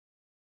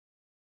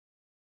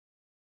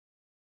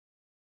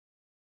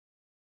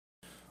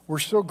We're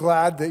so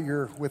glad that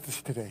you're with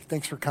us today.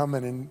 Thanks for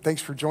coming, and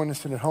thanks for joining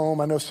us in at home.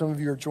 I know some of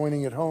you are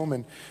joining at home,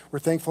 and we're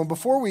thankful. And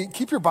before we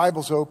keep your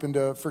Bibles open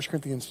to 1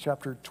 Corinthians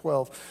chapter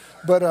 12,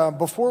 but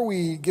before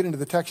we get into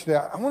the text today,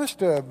 I want us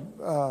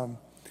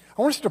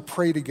to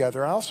pray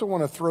together. I also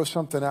want to throw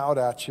something out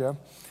at you.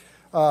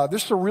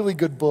 This is a really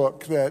good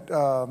book that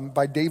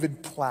by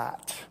David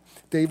Platt.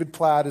 David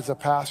Platt is a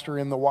pastor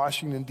in the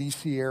Washington,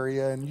 D.C.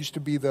 area and used to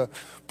be the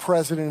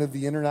president of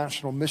the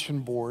International Mission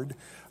Board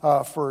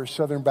for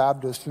Southern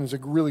Baptists and is a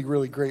really,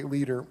 really great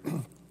leader.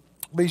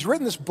 But he's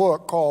written this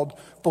book called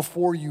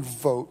Before You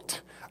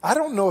Vote. I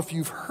don't know if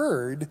you've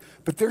heard,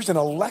 but there's an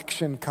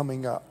election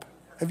coming up.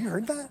 Have you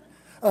heard that?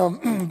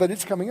 But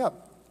it's coming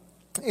up.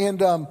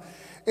 And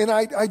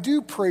I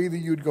do pray that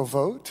you'd go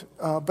vote,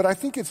 but I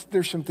think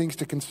there's some things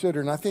to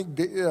consider. And I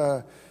think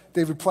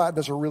David Platt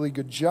does a really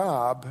good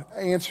job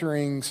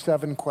answering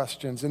 7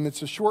 questions. And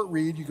it's a short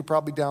read. You could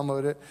probably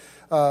download it,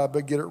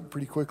 but get it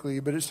pretty quickly.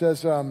 But it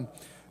says,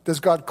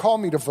 does God call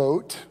me to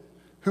vote?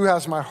 Who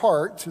has my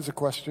heart is a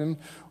question.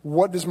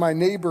 What does my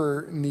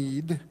neighbor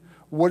need?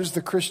 What is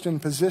the Christian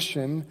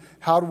position?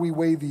 How do we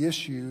weigh the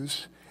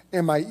issues?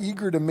 Am I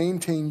eager to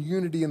maintain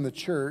unity in the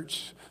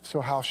church? So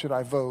how should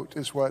I vote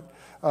is what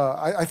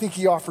I think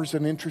he offers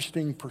an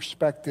interesting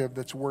perspective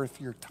that's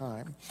worth your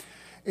time.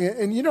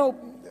 And you know,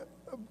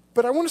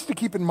 but I want us to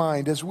keep in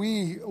mind as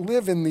we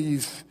live in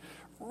these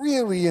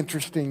really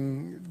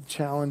interesting,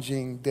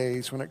 challenging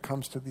days when it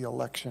comes to the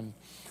election.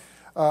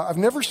 I've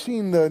never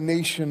seen the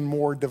nation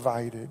more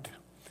divided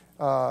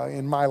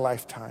in my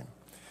lifetime.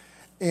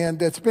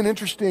 And it's been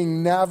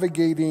interesting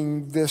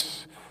navigating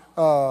this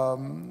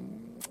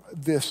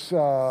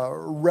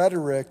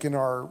rhetoric in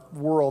our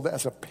world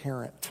as a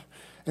parent.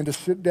 And to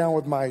sit down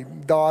with my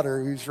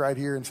daughter, who's right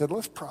here, and said,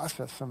 let's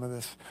process some of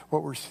this,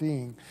 what we're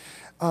seeing.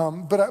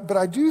 But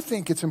I do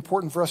think it's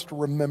important for us to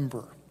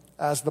remember,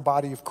 as the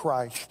body of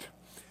Christ,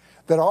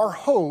 that our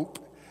hope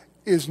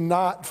is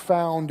not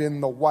found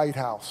in the White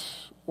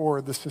House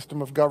or the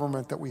system of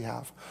government that we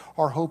have.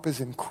 Our hope is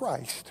in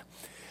Christ.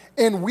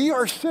 And we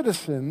are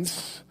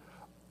citizens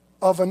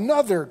of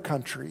another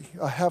country,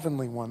 a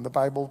heavenly one. The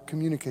Bible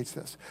communicates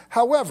this.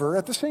 However,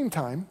 at the same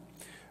time,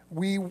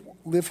 we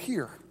live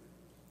here.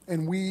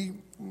 And we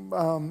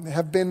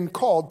have been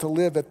called to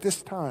live at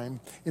this time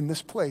in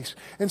this place.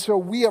 And so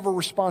we have a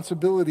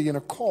responsibility and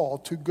a call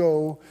to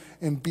go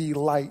and be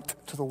light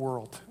to the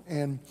world.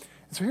 And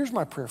so here's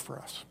my prayer for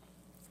us.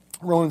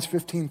 Romans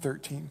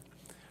 15:13.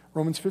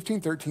 Romans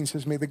 15:13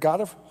 says, may the God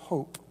of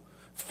hope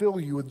fill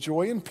you with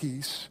joy and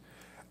peace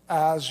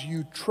as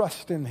you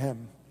trust in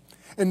him.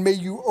 And may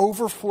you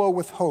overflow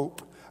with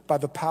hope by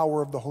the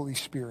power of the Holy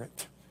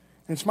Spirit.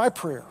 And it's my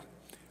prayer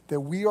that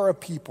we are a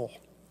people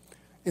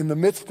in the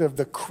midst of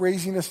the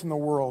craziness in the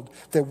world,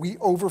 that we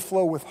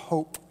overflow with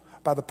hope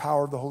by the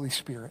power of the Holy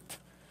Spirit.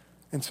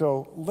 And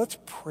so let's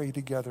pray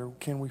together,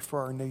 can we,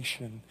 for our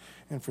nation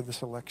and for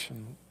this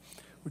election.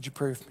 Would you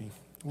pray with me?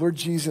 Lord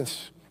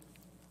Jesus,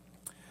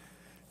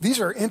 these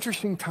are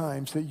interesting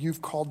times that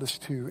you've called us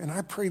to, and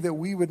I pray that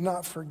we would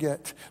not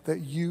forget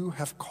that you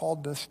have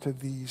called us to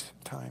these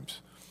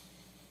times.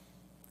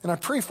 And I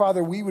pray,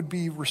 Father, we would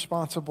be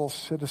responsible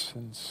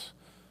citizens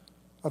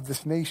of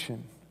this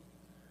nation,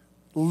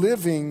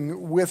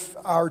 living with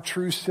our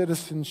true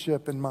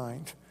citizenship in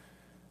mind,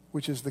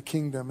 which is the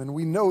kingdom. And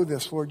we know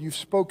this, Lord, you've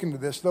spoken to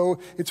this, though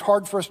it's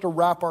hard for us to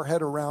wrap our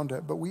head around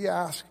it, but we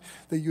ask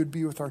that you would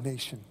be with our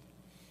nation.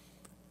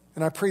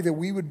 And I pray that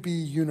we would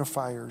be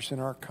unifiers in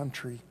our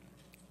country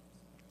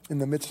in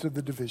the midst of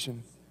the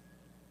division.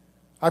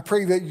 I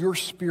pray that your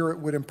Spirit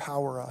would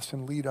empower us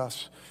and lead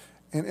us.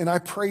 And I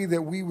pray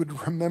that we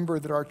would remember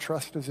that our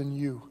trust is in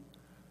you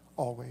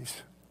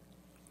always.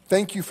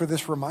 Thank you for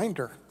this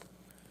reminder.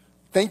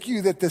 Thank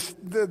you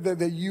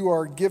that you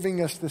are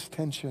giving us this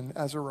tension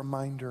as a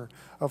reminder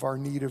of our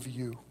need of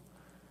you.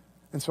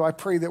 And so I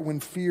pray that when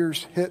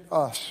fears hit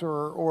us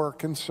or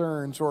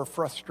concerns or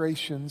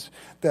frustrations,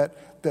 that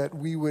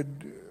we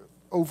would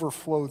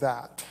overflow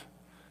that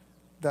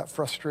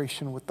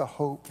frustration with the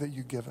hope that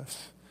you give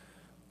us.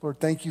 Lord,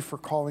 thank you for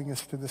calling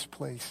us to this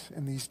place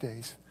in these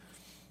days.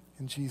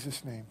 In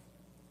Jesus' name,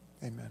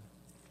 amen.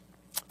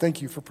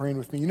 Thank you for praying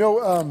with me. You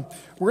know,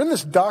 we're in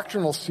this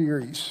doctrinal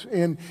series,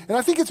 and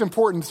I think it's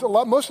important.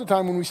 Most of the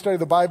time when we study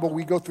the Bible,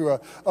 we go through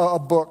a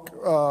book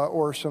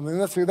or something.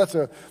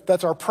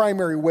 That's our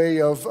primary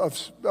way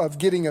of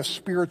getting a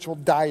spiritual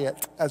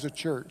diet as a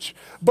church.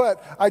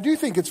 But I do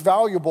think it's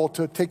valuable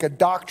to take a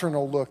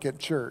doctrinal look at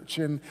church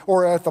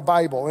or at the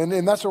Bible,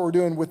 and that's what we're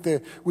doing with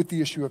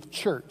the issue of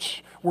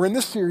church. We're in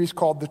this series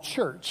called The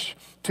Church,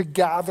 to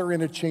gather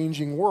in a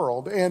changing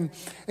world. And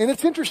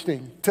it's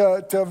interesting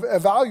to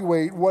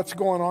evaluate what's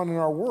going on in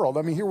our world.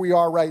 I mean, here we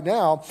are right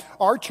now.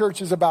 Our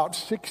church is about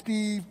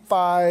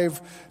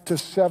 65 to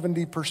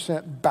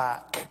 70%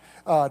 back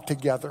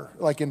together,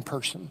 like in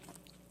person.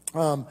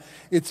 But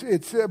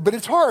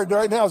it's hard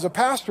right now as a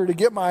pastor to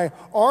get my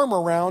arm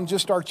around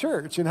just our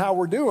church and how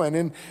we're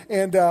doing.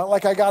 And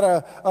like I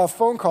got a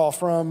phone call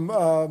from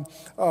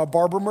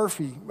Barbara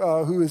Murphy,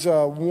 who is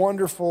a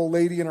wonderful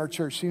lady in our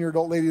church, senior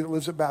adult lady that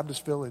lives at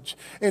Baptist Village.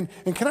 And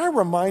can I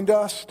remind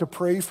us to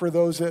pray for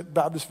those at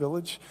Baptist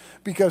Village?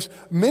 Because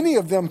many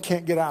of them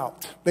can't get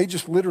out. They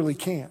just literally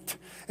can't.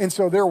 And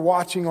so they're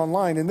watching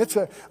online. And it's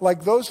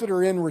like those that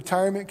are in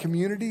retirement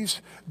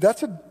communities,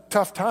 that's a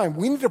tough time.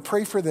 We need to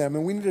pray for them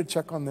and we need to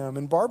check on them.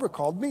 And Barbara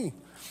called me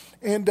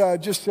and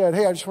just said,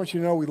 hey, I just want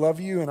you to know we love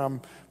you and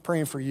I'm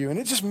praying for you. And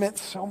it just meant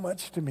so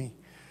much to me.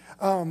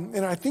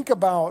 And I think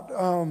about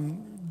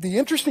the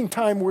interesting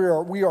time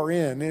we are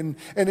in,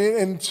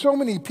 and so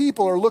many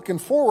people are looking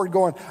forward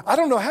going, I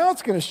don't know how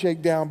it's going to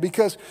shake down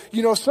because,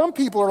 some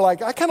people are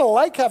like, I kind of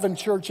like having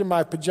church in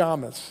my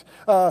pajamas.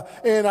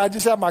 And I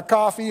just have my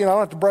coffee and I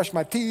don't have to brush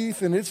my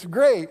teeth and it's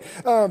great.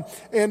 But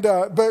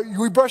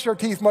we brush our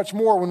teeth much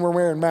more when we're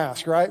wearing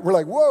masks, right? We're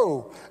like,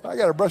 whoa, I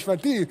got to brush my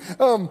teeth.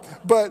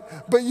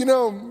 But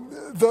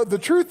the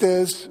truth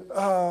is,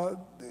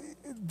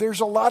 there's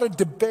a lot of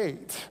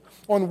debate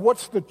on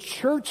what's the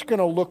church going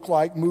to look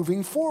like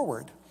moving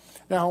forward.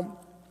 Now,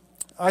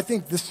 I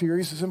think this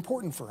series is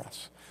important for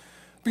us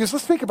because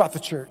let's think about the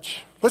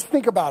church. Let's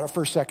think about it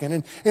for a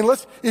second. And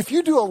if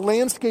you do a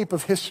landscape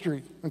of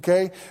history,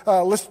 okay,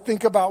 let's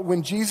think about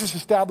when Jesus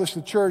established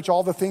the church,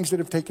 all the things that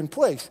have taken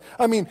place.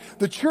 I mean,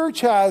 the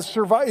church has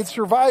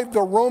survived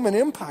the Roman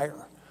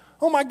Empire.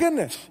 Oh my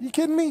goodness, you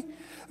kidding me?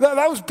 That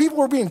was, people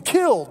were being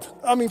killed,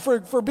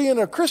 for being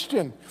a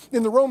Christian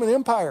in the Roman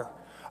Empire.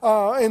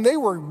 And they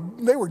were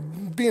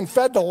being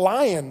fed to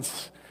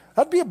lions.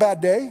 That'd be a bad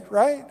day,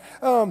 right?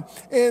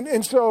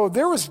 And so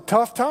there was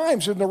tough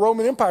times in the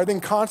Roman Empire.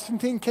 Then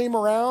Constantine came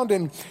around,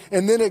 and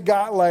then it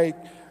got like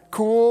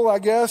cool, I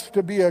guess,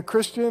 to be a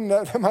Christian.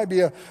 That might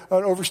be an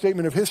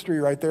overstatement of history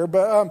right there.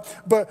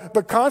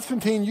 But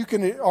Constantine, you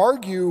can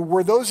argue,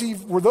 were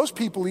those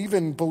people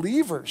even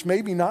believers?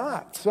 Maybe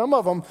not. Some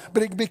of them,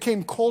 but it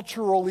became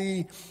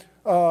culturally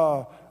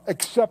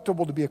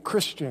acceptable to be a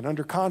Christian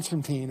under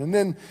Constantine. And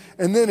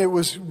then it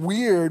was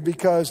weird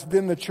because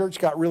then the church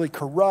got really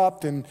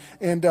corrupt and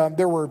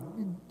there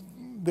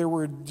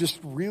were just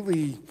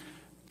really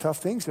tough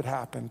things that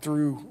happened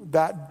through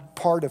that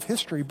part of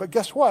history. But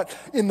guess what?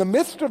 In the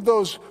midst of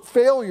those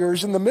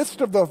failures, in the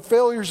midst of the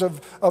failures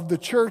of the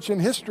church in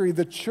history,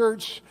 the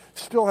church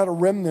still had a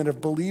remnant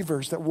of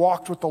believers that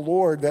walked with the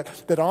Lord,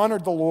 that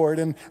honored the Lord,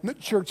 and the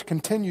church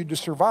continued to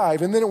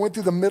survive. And then it went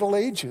through the Middle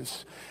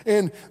Ages.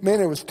 And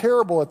man, it was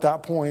terrible at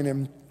that point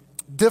and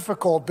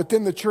difficult, but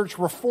then the church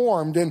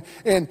reformed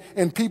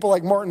and people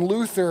like Martin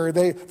Luther,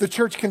 the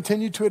church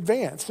continued to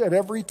advance at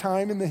every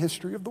time in the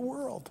history of the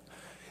world.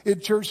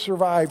 Church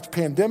survived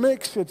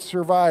pandemics, it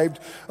survived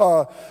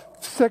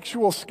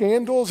sexual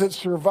scandals, it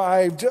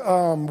survived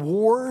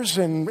wars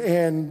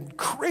and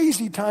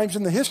crazy times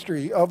in the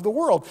history of the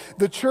world.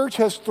 The church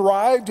has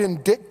thrived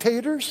in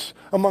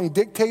among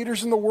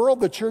dictators in the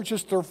world. The church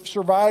has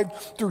survived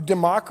through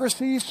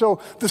democracy. So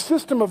the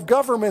system of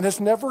government has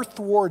never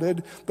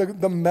thwarted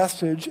the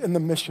message and the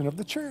mission of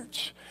the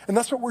church. And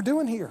that's what we're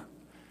doing here.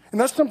 And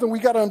that's something we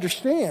got to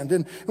understand.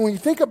 And when you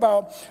think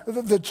about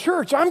the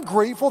church, I'm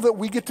grateful that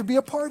we get to be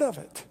a part of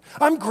it.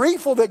 I'm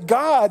grateful that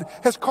God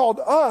has called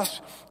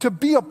us to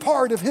be a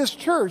part of his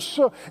church.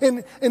 So,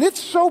 and it's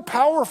so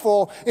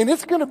powerful and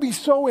it's going to be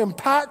so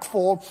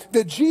impactful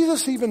that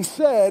Jesus even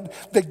said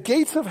the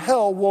gates of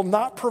hell will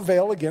not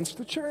prevail against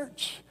the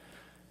church.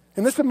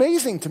 And it's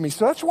amazing to me.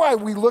 So that's why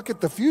we look at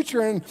the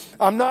future and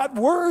I'm not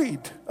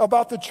worried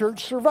about the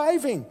church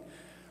surviving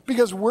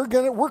because we're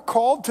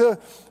called to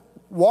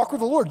walk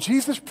with the Lord.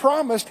 Jesus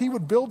promised he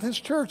would build his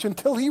church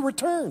until he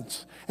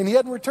returns. And he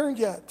hadn't returned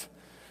yet.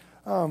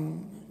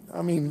 Sometimes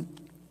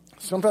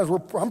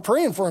I'm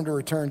praying for him to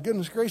return.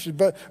 Goodness gracious.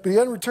 But he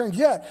hadn't returned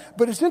yet.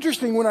 But it's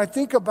interesting when I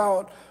think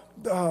about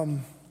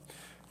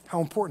how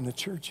important the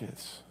church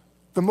is.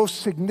 The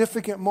most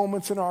significant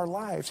moments in our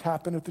lives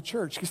happen at the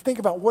church. Because think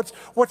about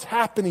what's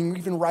happening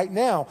even right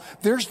now.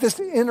 There's this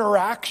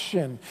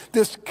interaction,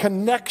 this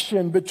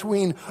connection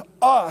between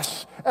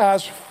us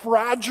as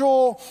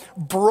fragile,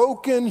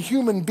 broken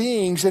human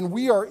beings, and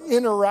we are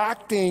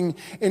interacting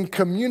and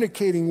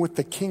communicating with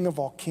the King of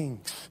all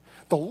kings,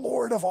 the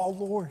Lord of all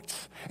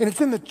lords. And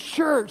it's in the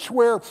church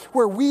where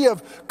we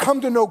have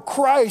come to know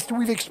Christ,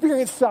 we've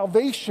experienced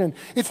salvation.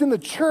 It's in the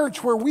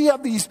church where we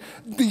have these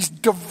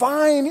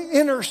divine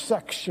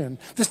intersection,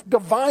 this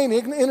divine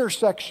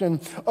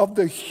intersection of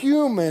the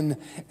human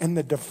and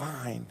the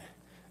divine.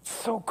 It's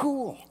so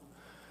cool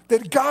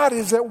that God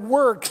is at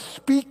work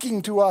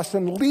speaking to us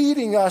and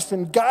leading us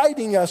and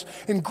guiding us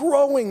and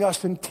growing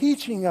us and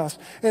teaching us.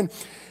 And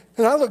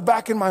I look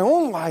back in my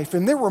own life,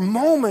 and there were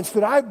moments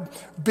that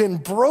I've been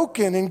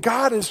broken, and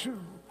God has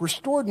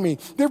restored me.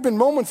 There have been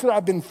moments that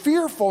I've been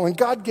fearful and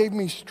God gave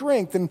me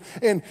strength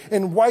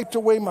and wiped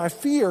away my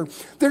fear.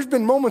 There's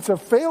been moments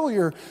of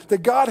failure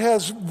that God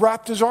has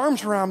wrapped his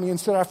arms around me and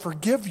said, I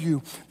forgive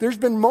you. There's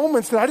been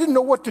moments that I didn't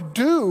know what to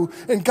do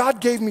and God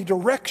gave me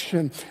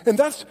direction. And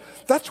that's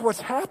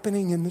what's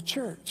happening in the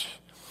church.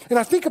 And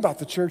I think about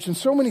the church, and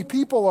so many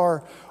people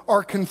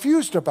are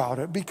confused about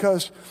it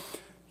because,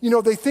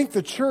 they think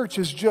the church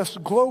is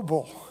just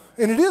global.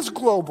 And it is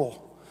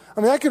global.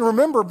 I mean, I can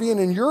remember being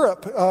in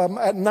Europe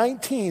at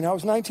 19. I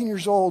was 19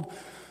 years old,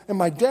 and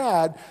my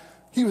dad,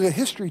 he was a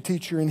history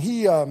teacher, and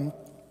he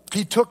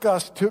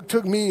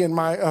took me and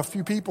a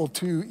few people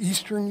to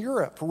Eastern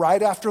Europe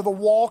right after the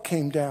wall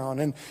came down.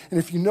 And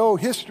if you know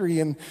history,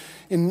 in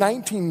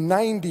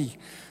 1990,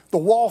 the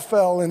wall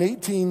fell in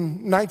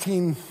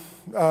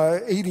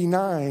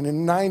 1989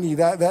 and 90,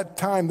 that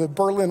time the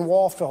Berlin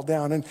Wall fell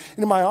down. And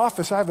in my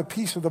office, I have a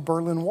piece of the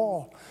Berlin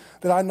Wall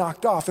that I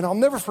knocked off. And I'll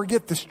never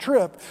forget this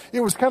trip. It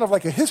was kind of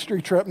like a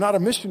history trip, not a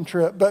mission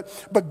trip,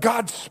 but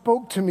God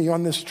spoke to me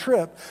on this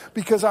trip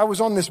because I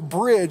was on this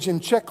bridge in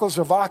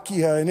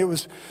Czechoslovakia, and it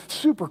was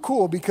super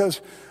cool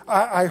because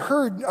I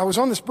was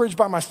on this bridge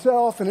by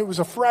myself, and it was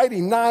a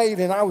Friday night,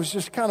 and I was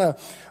just kind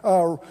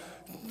of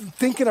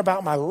thinking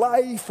about my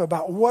life,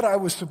 about what I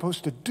was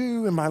supposed to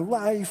do in my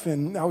life,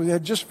 and I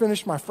had just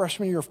finished my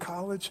freshman year of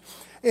college,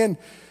 and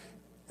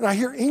I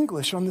hear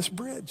English on this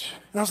bridge.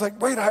 And I was like,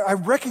 wait, I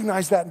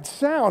recognize that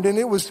sound. And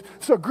it was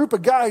a group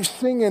of guys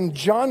singing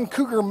John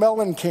Cougar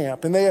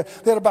Mellencamp. And they had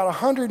about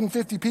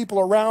 150 people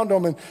around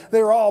them, and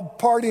they were all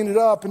partying it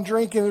up and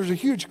drinking. There was a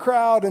huge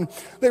crowd, and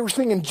they were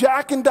singing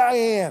Jack and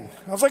Diane.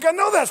 I was like, I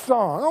know that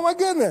song. Oh, my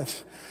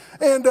goodness.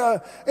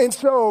 And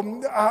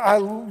so I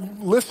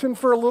listened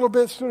for a little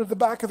bit, stood at the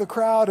back of the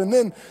crowd, and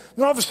then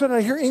all of a sudden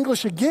I hear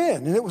English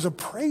again, and it was a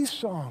praise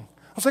song.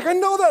 I was like, I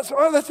know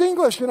that's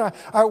English. And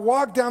I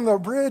walked down the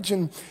bridge,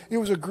 and it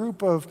was a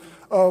group of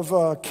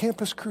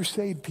Campus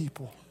Crusade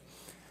people.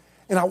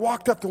 And I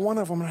walked up to one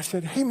of them, and I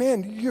said, hey,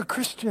 man, you're a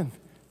Christian.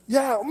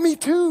 Yeah, me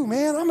too,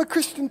 man. I'm a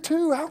Christian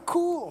too. How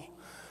cool.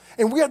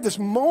 And we had this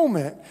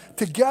moment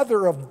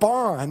together of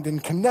bond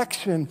and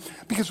connection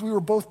because we were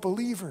both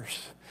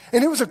believers.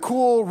 And it was a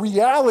cool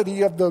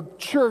reality of the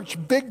church,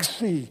 Big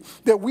C,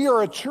 that we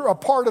are a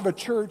part of a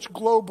church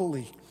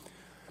globally.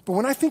 But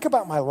when I think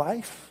about my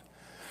life,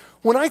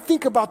 when I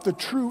think about the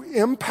true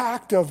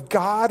impact of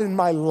God in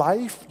my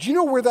life, do you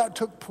know where that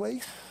took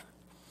place?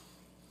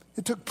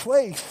 It took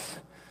place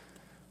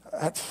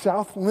at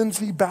South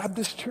Lindsay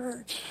Baptist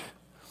Church.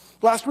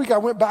 Last week I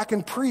went back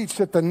and preached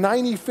at the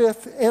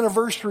 95th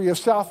anniversary of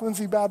South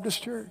Lindsay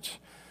Baptist Church.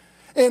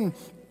 And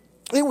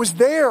it was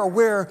there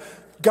where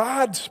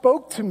God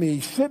spoke to me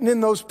sitting in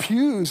those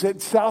pews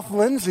at South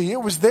Lindsay.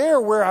 It was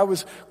there where I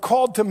was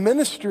called to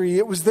ministry.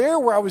 It was there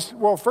where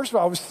first of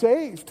all, I was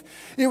saved.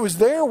 It was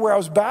there where I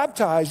was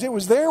baptized. It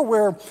was there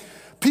where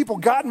people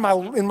got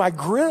in my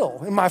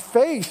grill, in my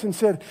face, and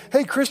said,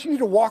 hey, Chris, you need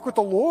to walk with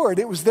the Lord.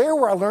 It was there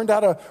where I learned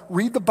how to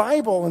read the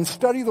Bible and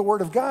study the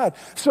Word of God.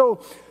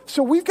 So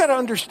we've got to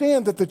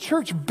understand that the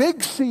church,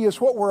 Big C, is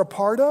what we're a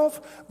part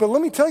of. But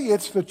let me tell you,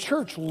 it's the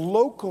church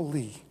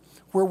locally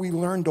where we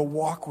learn to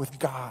walk with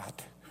God.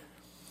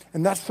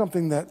 And that's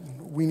something that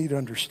we need to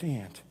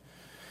understand.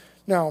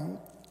 Now,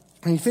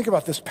 when you think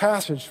about this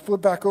passage,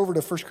 flip back over to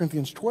 1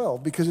 Corinthians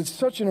 12, because it's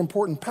such an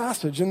important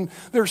passage. And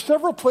there are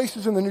several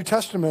places in the New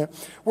Testament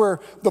where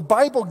the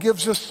Bible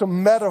gives us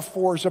some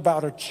metaphors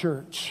about a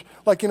church.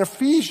 Like in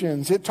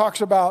Ephesians, it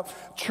talks about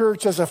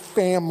church as a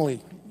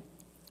family.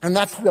 And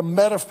that's the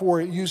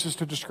metaphor it uses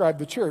to describe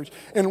the church.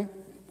 And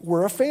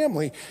we're a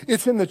family.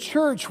 It's in the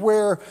church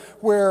where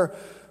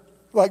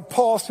like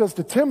Paul says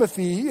to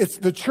Timothy,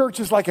 the church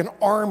is like an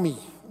army,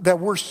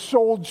 that we're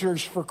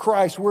soldiers for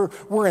Christ.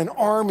 We're an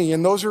army,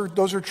 and those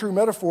are true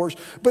metaphors.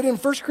 But in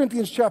 1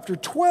 Corinthians chapter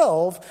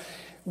 12,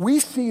 we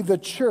see the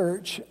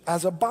church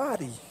as a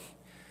body.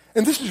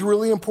 And this is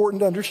really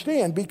important to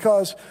understand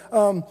because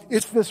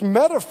it's this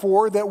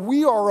metaphor that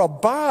we are a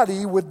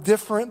body with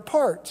different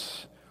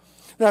parts.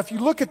 Now, if you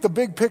look at the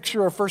big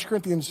picture of 1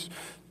 Corinthians,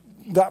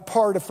 that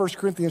part of 1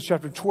 Corinthians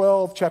chapter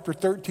 12, chapter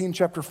 13,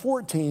 chapter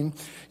 14,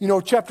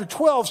 chapter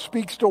 12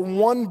 speaks to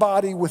one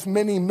body with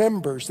many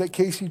members that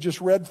Casey just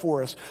read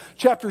for us.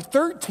 Chapter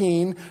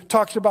 13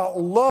 talks about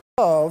love.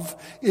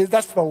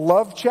 That's the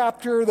love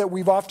chapter that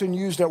we've often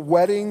used at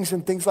weddings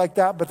and things like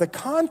that. But the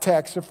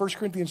context of 1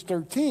 Corinthians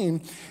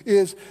 13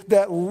 is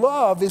that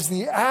love is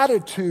the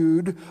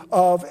attitude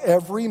of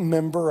every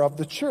member of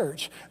the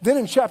church. Then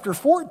in chapter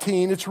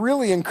 14, it's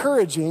really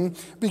encouraging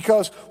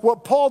because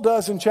what Paul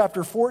does in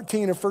chapter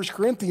 14 of 1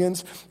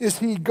 Corinthians is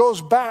he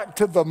goes back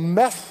to the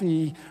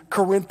messy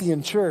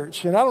Corinthian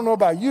church. And I don't know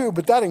about you,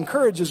 but that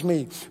encourages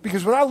me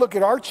because when I look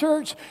at our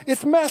church,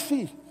 it's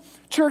messy.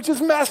 Church is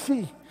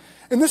messy.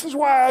 And this is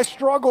why I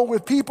struggle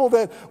with people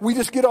that we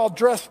just get all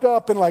dressed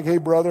up and like, hey,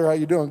 brother, how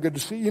you doing? Good to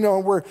see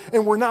you.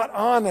 And we're not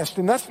honest,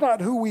 and that's not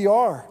who we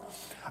are.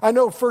 I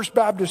know First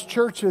Baptist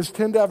churches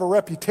tend to have a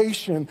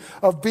reputation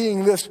of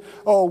being this,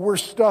 we're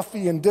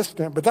stuffy and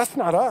distant, but that's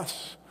not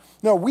us.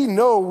 No, we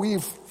know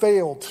we've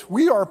failed.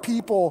 We are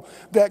people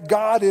that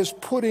God is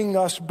putting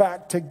us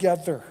back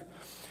together.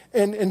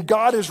 And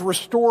God is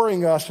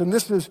restoring us. And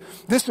this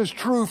is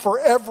true for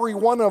every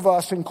one of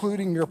us,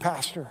 including your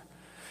pastor.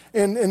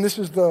 And this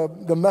is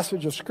the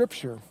message of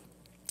Scripture.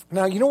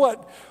 Now, you know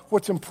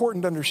what's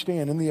important to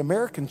understand? In the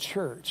American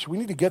church, we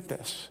need to get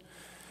this.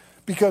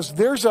 Because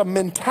there's a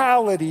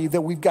mentality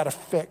that we've got to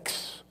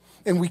fix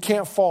and we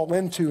can't fall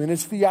into. And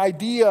it's the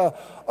idea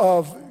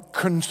of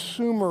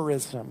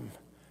consumerism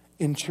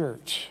in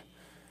church.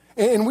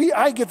 And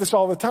I get this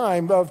all the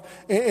time,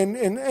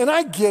 and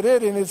I get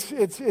it, and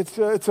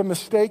it's a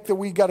mistake that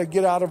we got to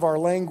get out of our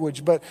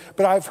language. But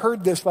I've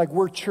heard this like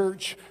we're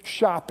church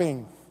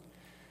shopping.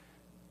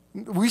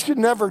 We should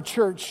never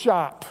church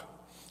shop.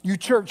 You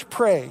church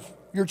pray.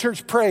 You're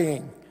church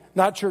praying,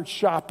 not church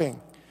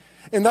shopping.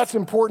 And that's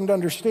important to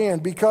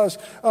understand because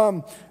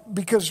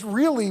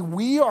really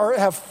we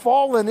have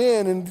fallen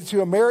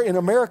into in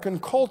American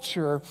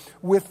culture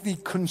with the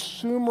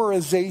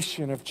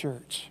consumerization of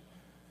church.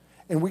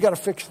 And we got to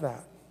fix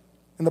that.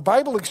 And the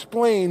Bible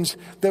explains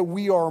that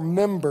we are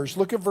members.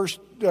 Look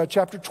at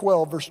chapter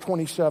 12, verse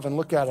 27.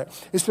 Look at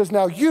it. It says,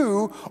 now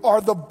you are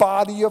the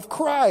body of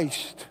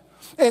Christ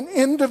and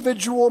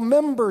individual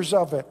members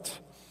of it.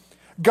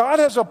 God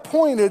has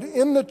appointed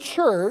in the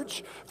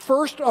church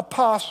first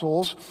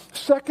apostles,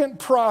 second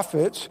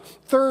prophets,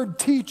 third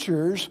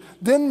teachers,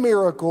 then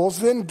miracles,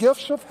 then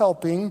gifts of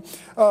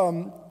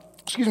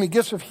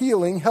gifts of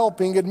healing,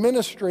 helping,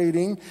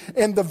 administrating,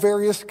 and the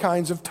various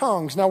kinds of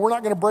tongues. Now, we're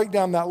not going to break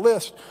down that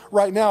list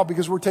right now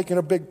because we're taking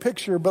a big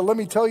picture, but let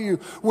me tell you,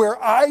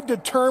 where I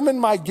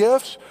determined my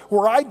gifts,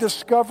 where I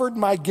discovered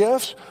my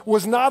gifts,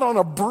 was not on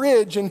a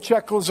bridge in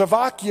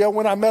Czechoslovakia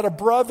when I met a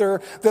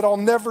brother that I'll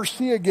never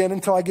see again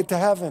until I get to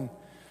heaven.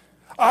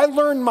 I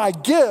learned my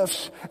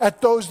gifts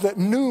at those that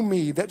knew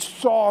me, that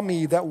saw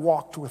me, that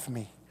walked with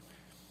me.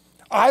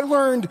 I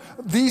learned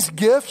these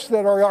gifts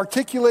that are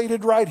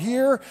articulated right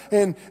here,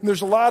 and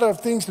there's a lot of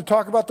things to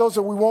talk about those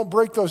that we won't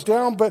break those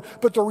down, but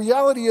the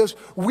reality is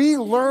we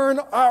learn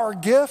our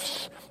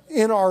gifts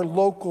in our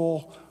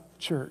local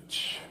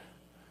church.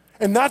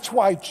 And that's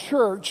why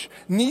church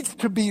needs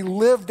to be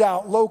lived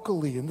out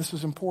locally, and this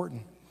is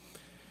important.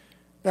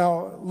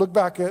 Now, look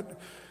back at,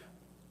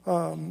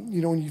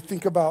 when you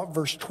think about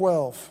verse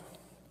 12.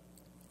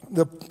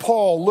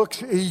 Paul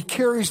he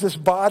carries this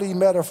body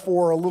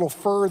metaphor a little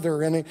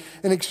further and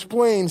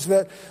explains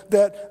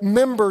that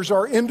members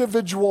are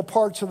individual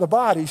parts of the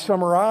body.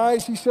 Some are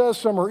eyes, he says,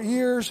 some are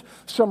ears,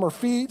 some are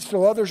feet,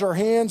 so others are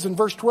hands. In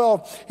verse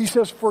 12, he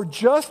says, for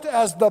just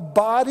as the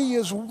body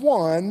is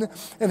one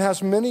and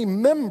has many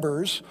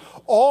members,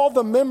 all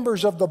the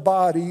members of the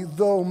body,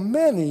 though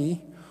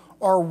many,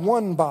 are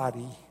one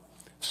body.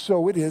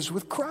 So it is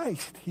with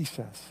Christ, he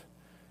says.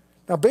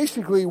 Now,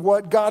 basically,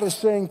 what God is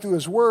saying through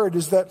his word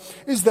is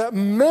that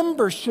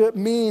membership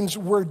means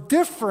we're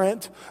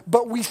different,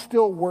 but we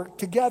still work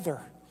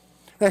together.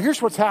 Now,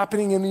 here's what's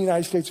happening in the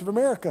United States of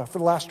America for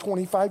the last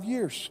 25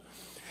 years.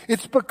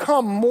 It's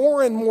become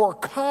more and more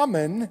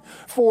common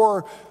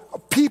for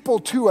people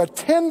to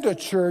attend a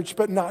church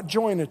but not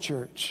join a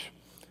church.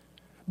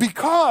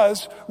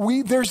 Because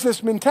there's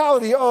this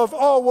mentality of,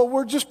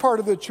 we're just part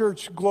of the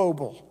church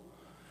global.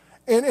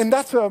 And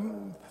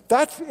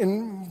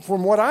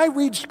from what I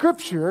read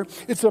Scripture,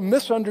 it's a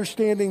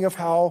misunderstanding of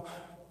how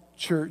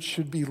church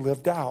should be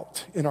lived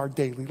out in our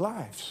daily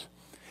lives.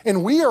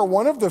 And we are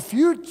one of the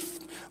few,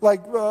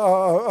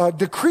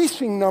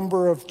 decreasing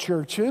number of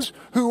churches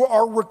who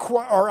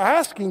are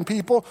asking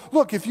people,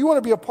 look, if you want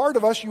to be a part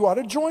of us, you ought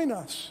to join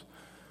us.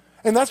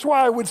 And that's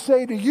why I would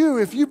say to you,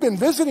 if you've been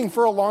visiting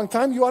for a long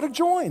time, you ought to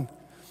join.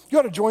 You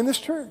ought to join this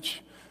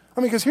church.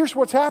 Because here's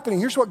what's happening.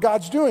 Here's what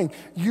God's doing.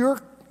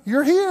 You're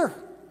here.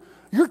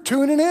 You're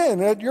tuning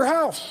in at your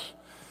house.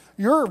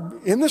 You're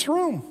in this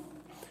room.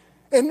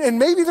 And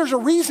maybe there's a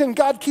reason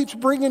God keeps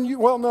bringing you,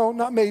 well, no,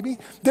 not maybe.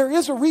 There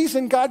is a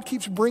reason God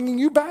keeps bringing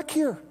you back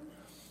here.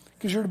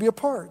 Because you're to be a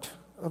part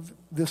of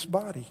this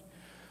body.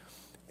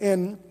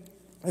 And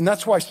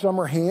that's why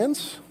some are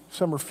hands,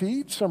 some are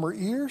feet, some are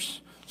ears,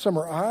 some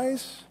are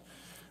eyes.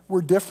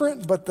 We're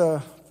different, but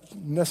the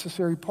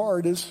necessary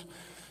part is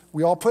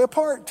we all play a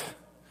part.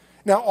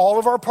 Now, all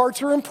of our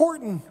parts are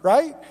important,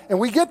 right? And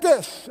we get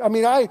this.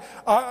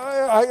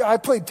 I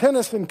played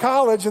tennis in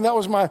college, and I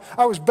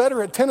was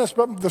better at tennis,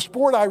 but the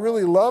sport I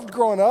really loved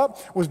growing up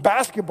was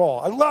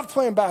basketball. I loved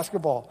playing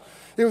basketball.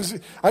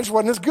 I just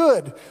wasn't as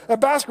good at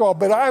basketball,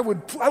 but I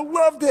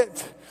loved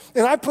it.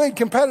 And I played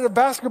competitive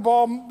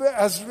basketball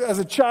as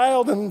a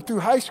child and through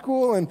high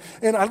school, and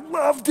I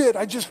loved it.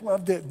 I just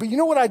loved it. But you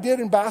know what I did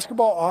in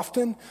basketball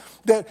often?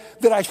 That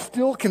I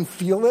still can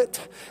feel it,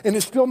 and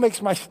it still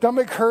makes my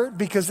stomach hurt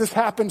because this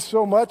happens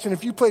so much. And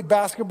if you played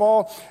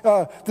basketball,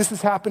 this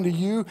has happened to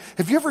you.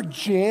 Have you ever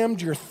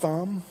jammed your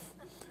thumb?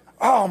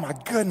 Oh, my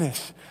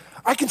goodness.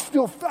 it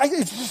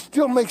just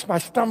still makes my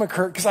stomach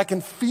hurt because I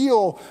can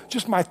feel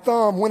just my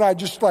thumb when I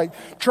just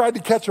tried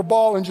to catch a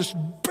ball and just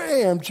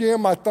bam,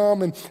 jam my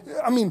thumb. And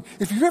I mean,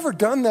 if you've ever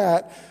done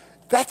that,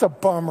 that's a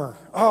bummer.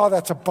 Oh,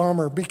 that's a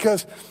bummer.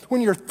 Because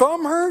when your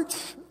thumb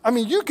hurts, I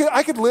mean,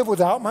 I could live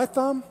without my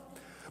thumb,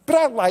 but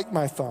I like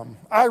my thumb.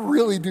 I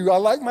really do. I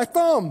like my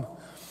thumb.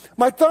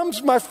 My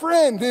thumb's my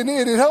friend, and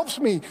it helps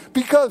me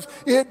because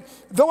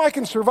though I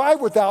can survive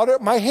without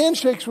it, my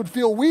handshakes would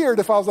feel weird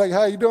if I was like,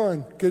 how you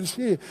doing? Good to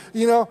see you.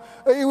 You know,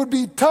 it would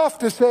be tough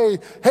to say,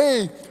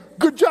 hey,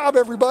 good job,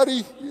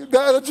 everybody.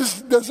 That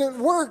just doesn't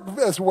work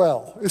as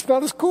well. It's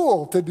not as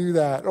cool to do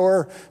that.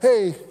 Or,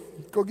 hey,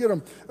 go get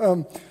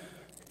them.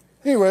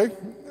 Anyway,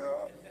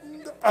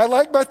 I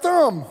like my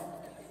thumb.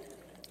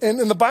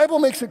 And the Bible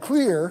makes it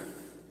clear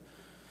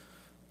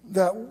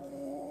that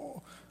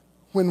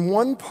when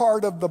one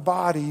part of the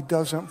body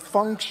doesn't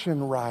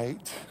function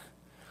right,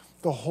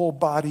 the whole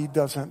body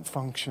doesn't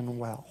function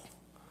well.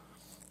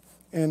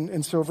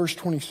 And so verse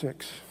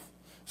 26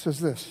 says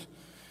this.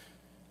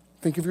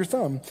 Think of your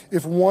thumb.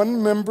 If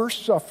one member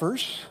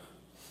suffers,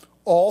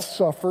 all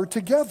suffer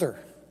together.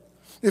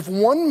 If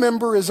one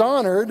member is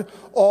honored,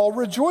 all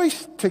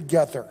rejoice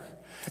together.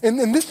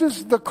 And this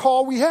is the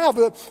call we have,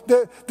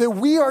 that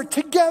we are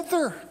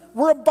together.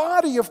 We're a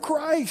body of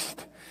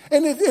Christ.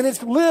 And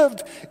it's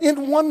lived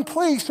in one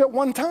place at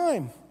one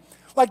time.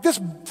 Like this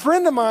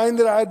friend of mine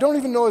that I don't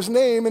even know his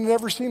name and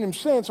never seen him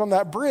since on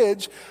that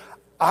bridge,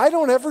 I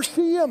don't ever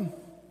see him.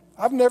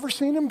 I've never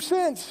seen him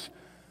since.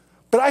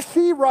 But I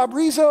see Rob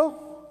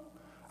Rizzo.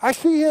 I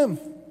see him.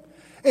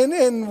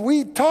 And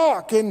we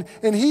talk. And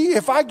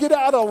if I get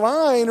out of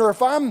line or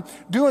if I'm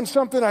doing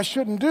something I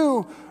shouldn't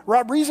do,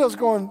 Rob Rizzo's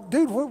going,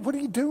 dude, what are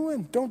you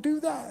doing? Don't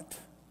do that.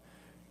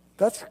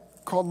 That's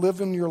called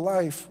living your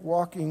life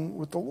walking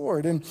with the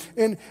Lord. And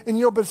you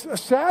know, but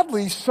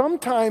sadly,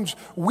 sometimes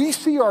we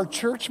see our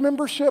church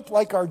membership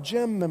like our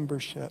gym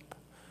membership.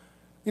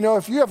 You know,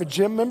 if you have a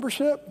gym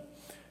membership,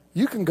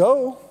 you can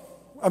go.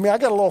 I mean, I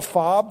got a little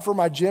fob for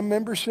my gym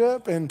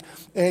membership, and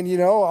you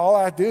know, all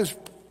I have to do is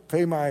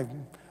pay my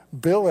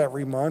bill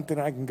every month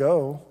and I can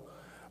go.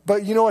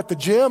 But you know, at the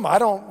gym, I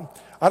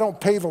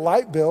don't pay the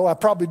light bill. I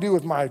probably do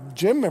with my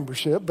gym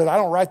membership, but I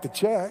don't write the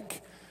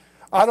check.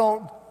 I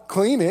don't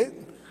clean it.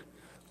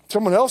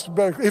 Someone else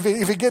better. If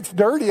it gets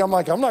dirty, I'm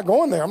like, I'm not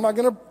going there. I'm not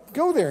going to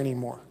go there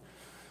anymore.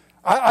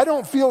 I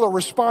don't feel a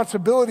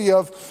responsibility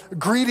of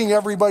greeting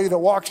everybody that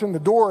walks in the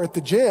door at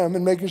the gym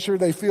and making sure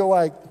they feel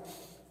like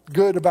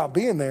good about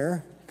being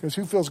there. Because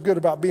who feels good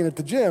about being at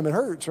the gym? It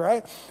hurts,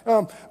 right?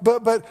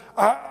 But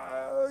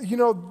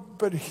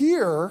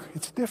here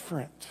it's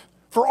different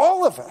for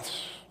all of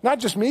us. Not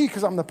just me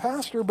because I'm the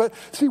pastor, but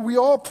see, we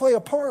all play a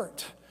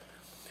part.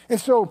 And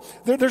so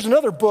there's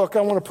another book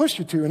I want to push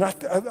you to, and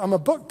I'm a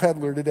book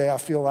peddler today, I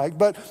feel like.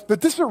 But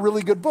this is a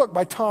really good book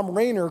by Tom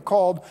Rainer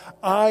called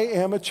I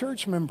Am a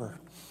Church Member.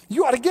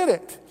 You ought to get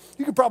it.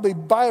 You could probably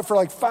buy it for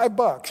like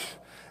 $5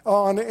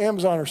 on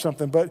Amazon or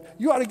something, but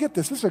you ought to get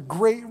this. This is a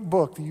great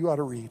book that you ought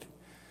to read,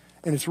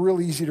 and it's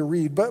really easy to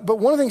read. But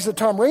one of the things that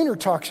Tom Rainer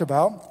talks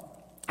about,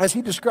 as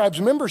he describes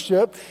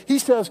membership, he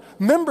says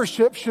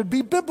membership should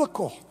be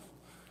biblical.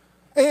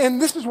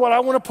 And this is what I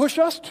want to push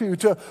us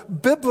to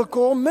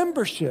biblical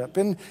membership.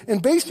 And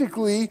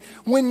basically,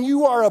 when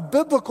you are a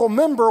biblical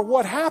member,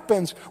 what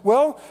happens?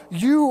 Well,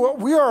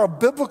 we are a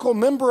biblical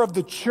member of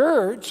the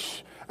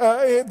church,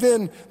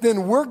 then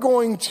we're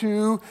going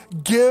to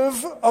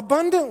give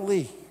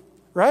abundantly,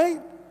 right?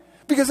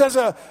 Because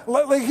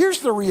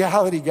here's the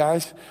reality,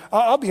 guys.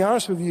 I'll be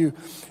honest with you.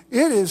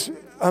 It is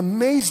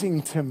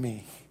amazing to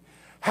me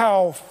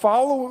how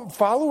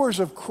followers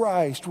of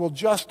Christ will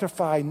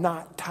justify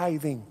not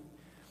tithing.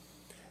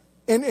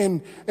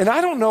 And I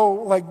don't know,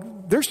 like,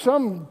 there's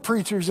some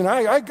preachers, and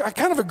I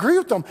kind of agree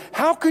with them.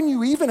 How can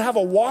you even have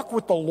a walk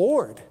with the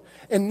Lord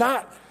and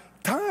not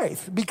tithe?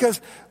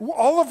 Because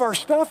all of our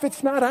stuff,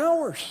 it's not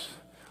ours.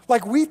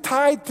 Like, we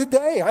tithe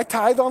today. I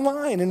tithe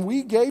online, and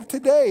we gave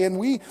today, and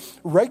we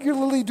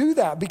regularly do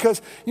that.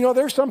 Because, you know,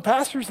 there's some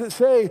pastors that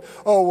say,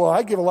 oh, well,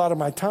 I give a lot of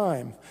my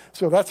time,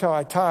 so that's how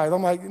I tithe.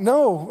 I'm like,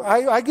 no,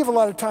 I give a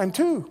lot of time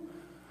too.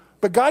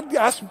 But God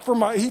asks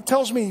he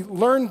tells me,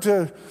 learn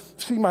to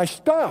see my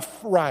stuff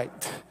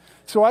right.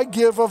 So I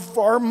give of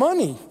our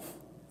money,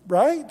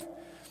 right?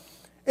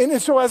 And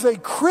so as a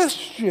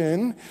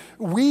Christian,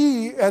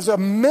 we, as a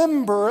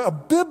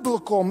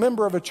biblical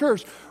member of a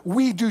church,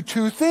 we do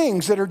two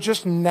things that are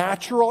just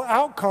natural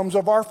outcomes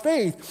of our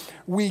faith.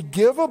 We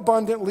give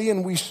abundantly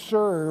and we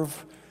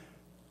serve.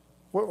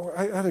 Well,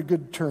 I had a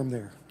good term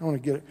there. I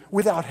want to get it.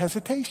 Without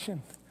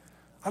hesitation.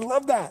 I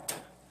love that.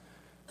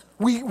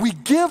 We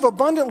give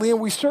abundantly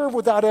and we serve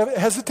without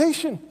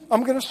hesitation.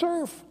 I'm going to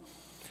serve.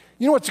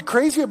 You know what's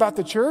crazy about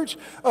the church?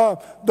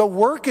 The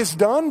work is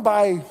done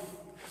by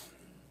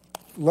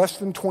less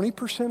than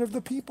 20% of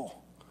the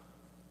people.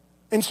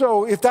 And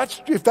so if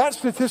that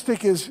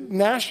statistic is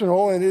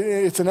national, and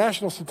it's a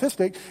national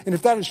statistic, and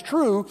if that is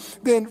true,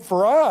 then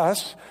for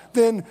us,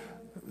 then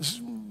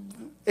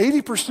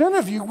 80%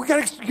 of you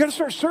got to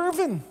start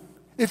serving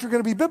if you're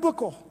going to be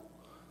biblical.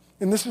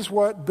 And this is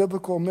what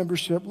biblical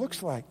membership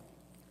looks like.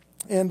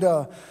 And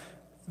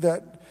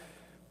that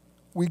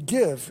we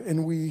give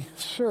and we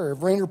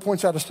serve. Rainer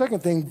points out a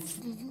second thing.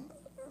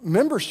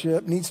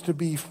 membership needs to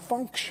be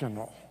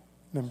functional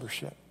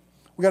membership.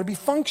 We got to be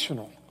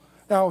functional.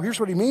 Now, here's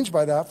what he means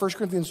by that. 1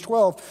 Corinthians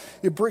 12,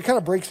 it kind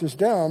of breaks this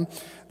down,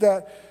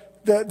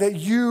 that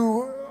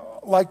you,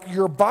 like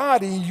your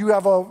body, you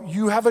have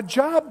a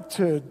job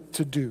to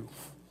do.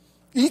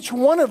 Each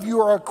one of you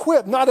are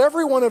equipped. Not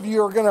every one of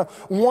you are going to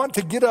want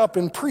to get up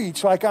and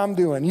preach like I'm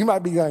doing. You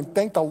might be going,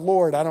 thank the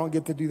Lord I don't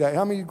get to do that.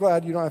 How many of you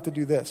glad you don't have to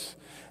do this?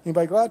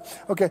 Anybody glad?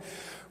 Okay.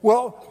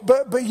 Well,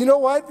 but you know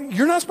what?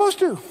 You're not supposed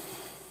to.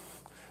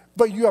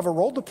 But you have a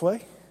role to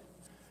play.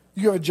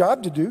 You have a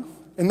job to do.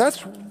 And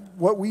that's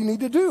what we need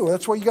to do.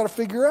 That's what you got to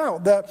figure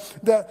out. That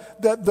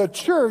the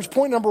church,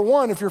 point number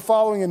one, if you're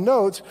following in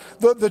notes,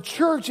 the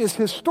church is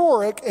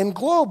historic and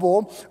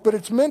global, but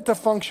it's meant to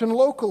function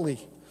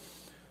locally.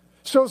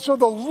 So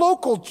the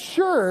local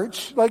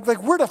church, like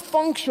we're to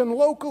function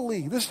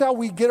locally. This is how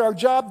we get our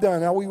job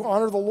done, how we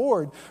honor the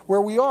Lord where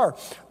we are.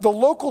 The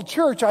local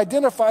church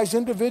identifies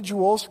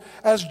individuals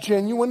as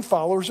genuine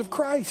followers of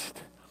Christ.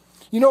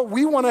 You know,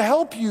 we want to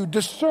help you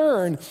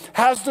discern,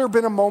 has there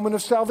been a moment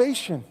of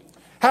salvation?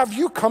 Have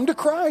you come to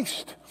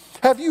Christ?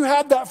 Have you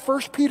had that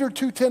 1 Peter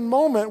 2:10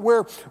 moment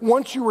where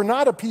once you were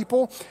not a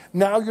people,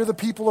 now you're the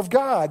people of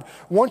God?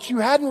 Once you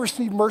hadn't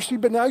received mercy,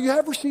 but now you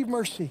have received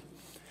mercy.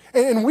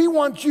 And we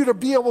want you to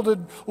be able to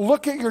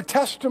look at your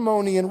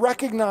testimony and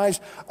recognize,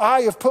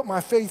 I have put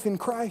my faith in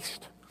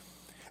Christ.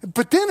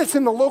 But then it's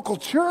in the local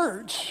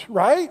church,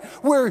 right,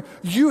 where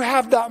you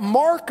have that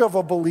mark of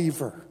a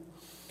believer.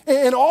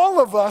 And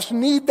all of us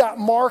need that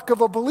mark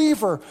of a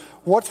believer.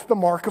 What's the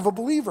mark of a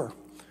believer?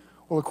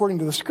 Well, according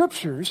to the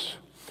scriptures,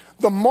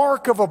 the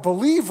mark of a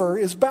believer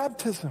is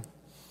baptism.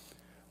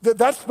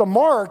 That's the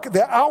mark,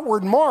 the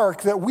outward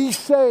mark that we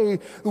say,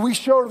 we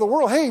show to the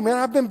world. Hey, man,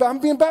 I'm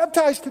being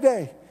baptized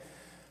today.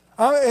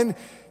 And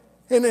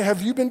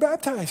have you been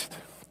baptized?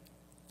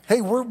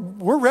 Hey,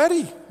 we're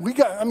ready. We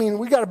got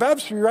a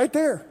baptistry right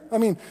there. I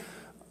mean,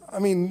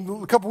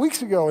 a couple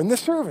weeks ago in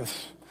this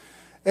service,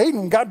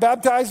 Aiden got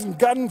baptized and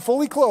gotten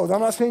fully clothed.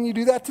 I'm not saying you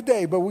do that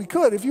today, but we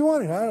could if you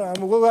wanted.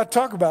 I'm a little out to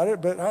talk about it,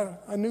 but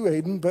I knew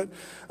Aiden. But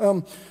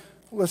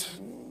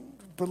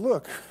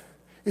look,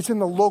 it's in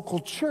the local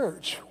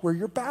church where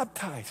you're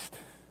baptized.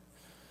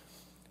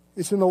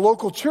 It's in the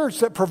local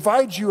church that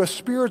provides you a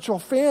spiritual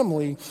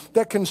family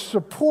that can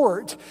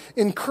support,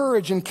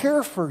 encourage, and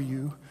care for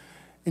you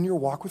in your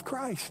walk with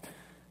Christ.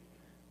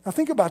 Now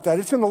think about that.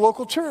 It's in the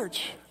local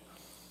church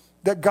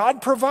that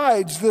God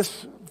provides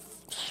this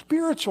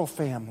spiritual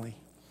family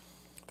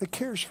that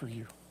cares for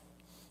you,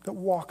 that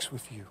walks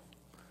with you,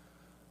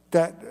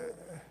 that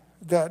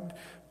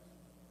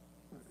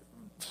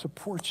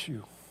supports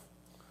you.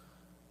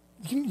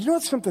 You know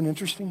what's something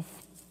interesting?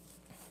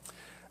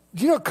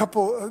 Do you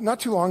know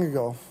not too long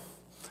ago,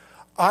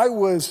 I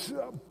was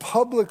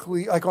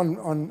publicly, like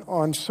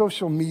on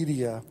social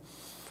media,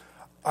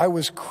 I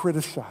was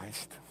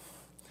criticized.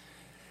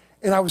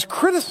 And I was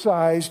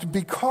criticized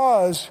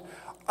because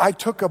I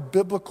took a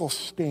biblical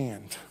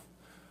stand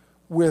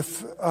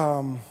with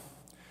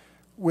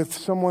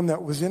someone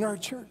that was in our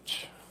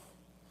church.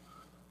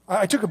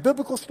 I took a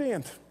biblical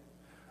stand.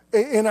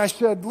 And I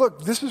said,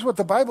 look, this is what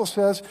the Bible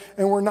says,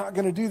 and we're not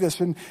going to do this.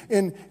 And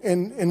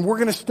we're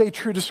going to stay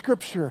true to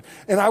Scripture.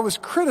 And I was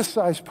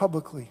criticized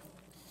publicly.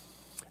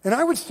 And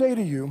I would say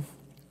to you,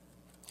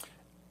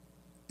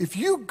 if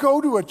you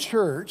go to a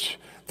church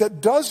that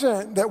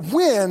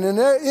when and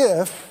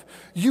if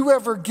you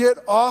ever get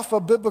off a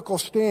biblical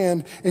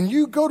stand and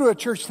you go to a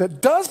church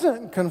that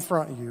doesn't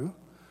confront you,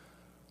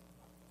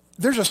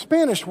 there's a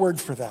Spanish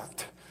word for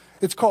that.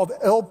 It's called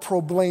el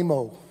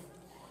problema.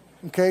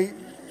 Okay?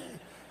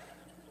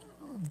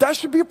 That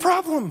should be a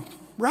problem,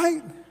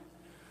 right?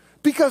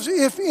 Because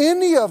if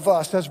any of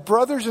us as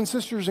brothers and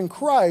sisters in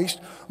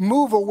Christ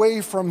move away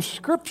from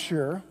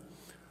Scripture,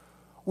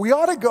 we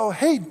ought to go,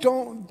 hey,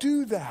 don't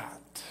do that.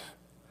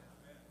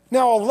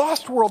 Now, a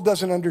lost world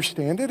doesn't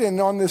understand it, and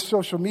on this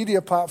social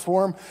media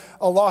platform,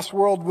 a lost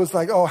world was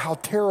like, oh, how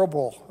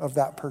terrible of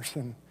that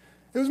person.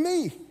 It was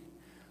me.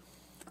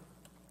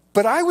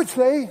 But I would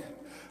say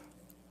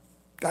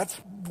that's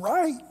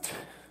right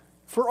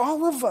for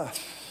all of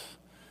us.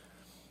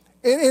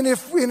 And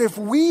if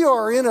we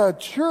are in a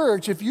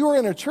church, if you are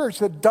in a church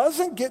that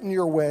doesn't get in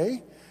your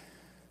way,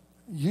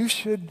 you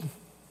should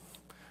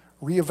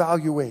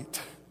reevaluate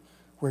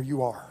where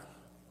you are.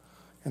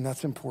 And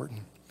that's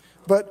important.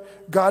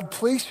 But God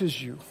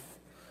places you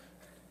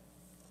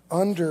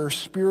under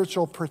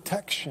spiritual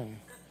protection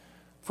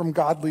from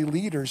godly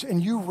leaders.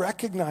 And you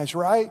recognize,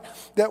 right,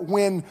 that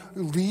when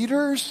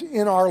leaders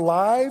in our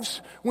lives,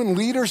 when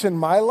leaders in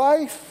my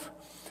life,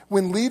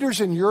 when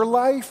leaders in your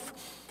life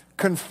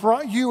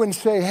confront you and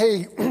say,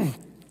 hey,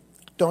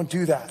 don't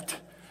do that.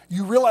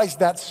 You realize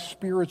that's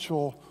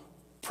spiritual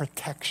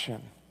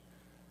protection.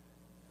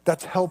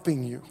 That's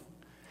helping you.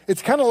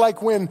 It's kind of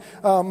like when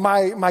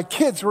my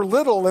kids were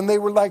little and they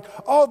were like,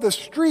 oh, the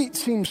street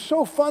seems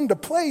so fun to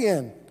play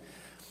in.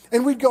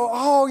 And we'd go,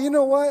 oh, you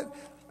know what?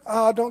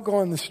 Don't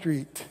go in the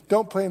street.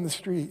 Don't play in the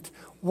street.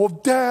 Well,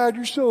 Dad,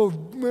 you're so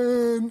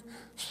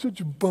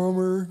such a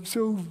bummer,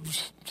 so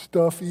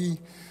stuffy.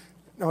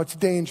 No, it's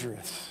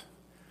dangerous.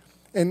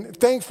 And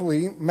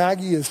thankfully,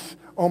 Maggie is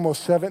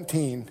almost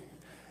 17,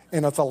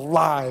 and it's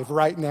alive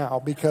right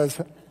now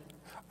because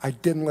I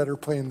didn't let her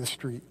play in the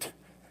street.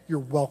 You're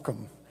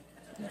welcome.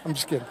 I'm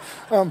just kidding.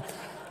 I'm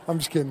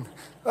just kidding.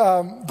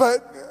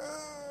 But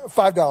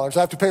 $5. I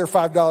have to pay her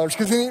 $5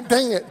 because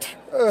dang it.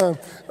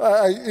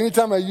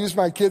 Anytime I use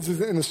my kids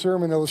in a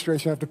sermon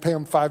illustration, I have to pay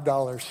them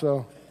 $5.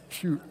 So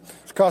shoot,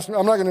 it's costing me.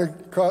 I'm not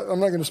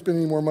going to spend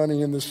any more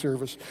money in this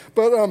service.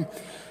 But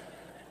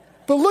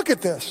look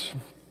at this.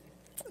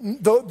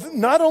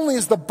 Not only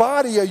is the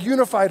body a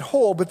unified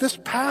whole, but this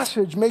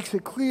passage makes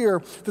it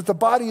clear that the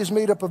body is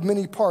made up of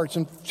many parts.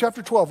 In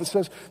chapter 12, it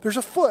says there's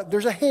a foot,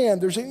 there's a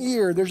hand, there's an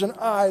ear, there's an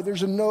eye,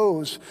 there's a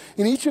nose.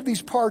 And each of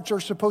these parts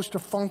are supposed to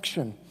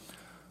function.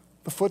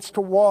 The foot's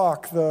to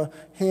walk, the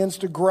hands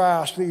to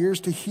grasp, the ears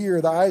to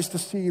hear, the eyes to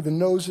see, the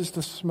nose is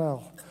to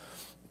smell.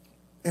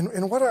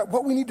 And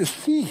what we need to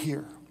see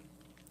here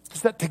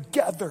is that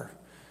together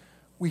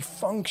we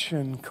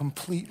function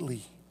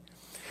completely.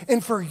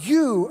 And for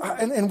you,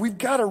 and we've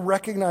got to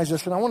recognize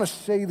this, and I want to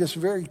say this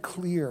very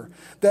clear,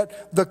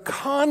 that the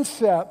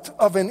concept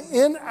of an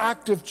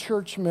inactive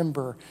church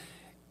member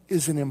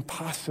is an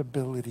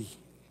impossibility.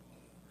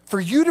 For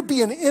you to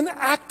be an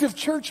inactive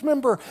church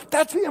member,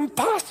 that's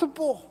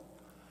impossible.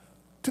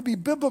 To be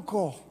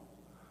biblical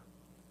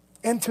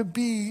and to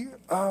be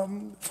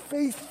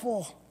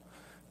faithful,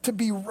 to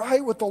be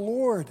right with the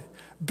Lord.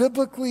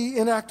 Biblically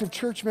inactive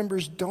church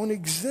members don't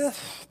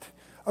exist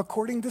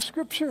according to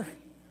Scripture.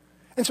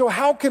 And so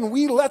how can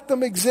we let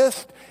them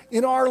exist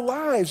in our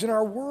lives, in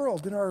our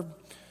world, in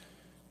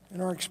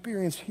our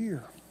experience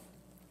here?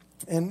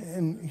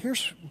 And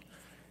here's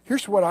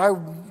what I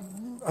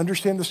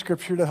understand the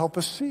Scripture to help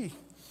us see.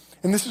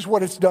 And this is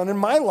what it's done in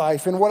my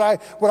life. And what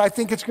I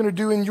think it's going to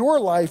do in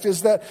your life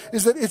is that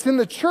it's in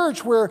the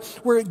church where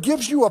it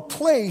gives you a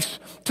place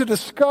to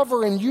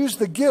discover and use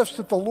the gifts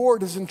that the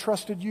Lord has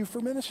entrusted you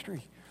for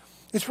ministry.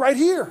 It's right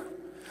here.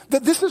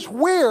 That this is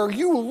where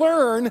you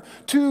learn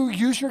to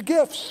use your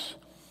gifts.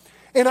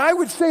 And I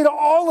would say to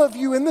all of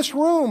you in this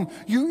room,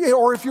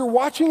 or if you're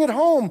watching at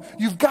home,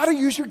 you've got to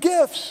use your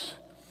gifts.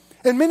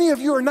 And many of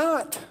you are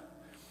not.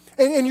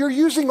 And you're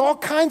using all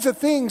kinds of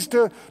things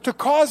to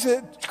cause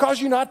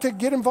you not to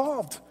get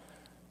involved.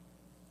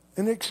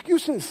 And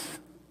excuses.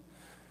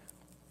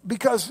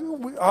 Because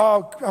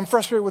I'm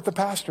frustrated with the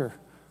pastor.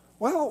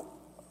 Well,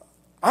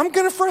 I'm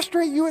going to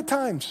frustrate you at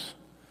times.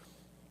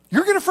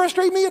 You're going to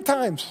frustrate me at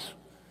times.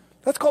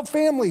 That's called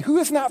family. Who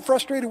is not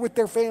frustrated with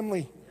their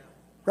family?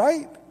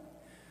 Right?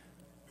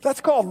 That's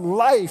called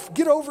life.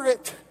 Get over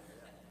it.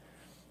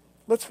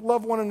 Let's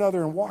love one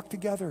another and walk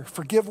together.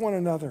 Forgive one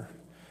another.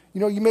 You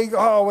know, you may go,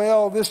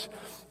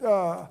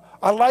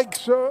 I like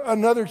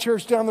another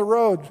church down the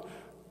road.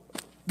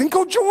 Then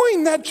go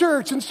join that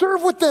church and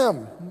serve with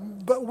them.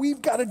 But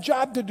we've got a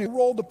job to do, a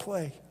role to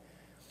play.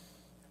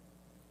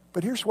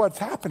 But here's what's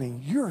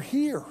happening. You're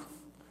here.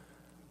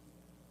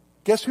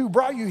 Guess who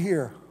brought you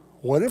here?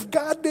 What if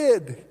God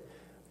did?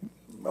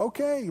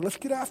 Okay, let's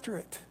get after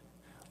it.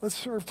 Let's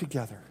serve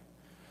together.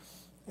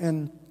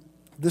 And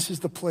this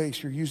is the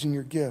place you're using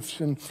your gifts.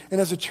 And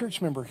as a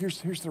church member, here's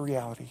the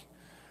reality.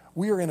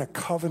 We are in a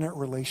covenant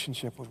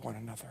relationship with one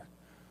another.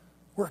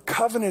 We're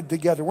covenanted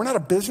together. We're not a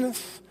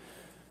business.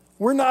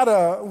 We're not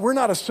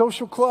a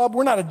social club.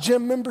 We're not a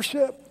gym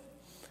membership.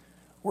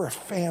 We're a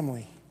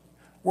family.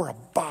 We're a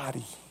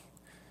body.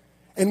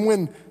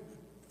 And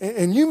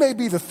you may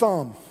be the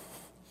thumb.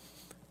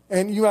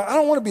 And I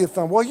don't want to be a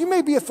thumb. Well, you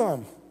may be a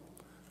thumb.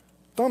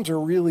 Thumbs are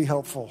really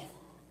helpful.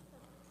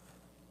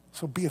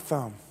 So be a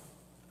thumb.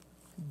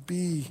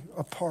 Be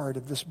a part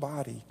of this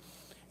body.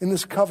 In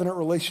this covenant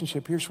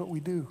relationship, here's what we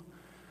do.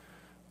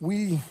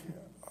 We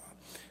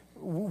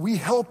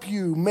help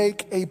you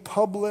make a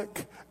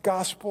public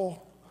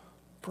gospel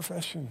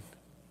profession.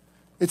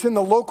 It's in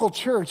the local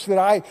church that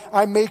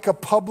I make a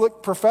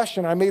public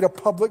profession. I made a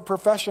public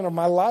profession of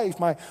my life,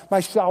 my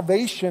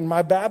salvation,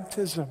 my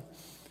baptism.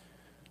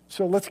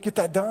 So let's get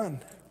that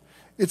done.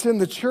 It's in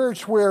the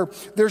church where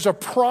there's a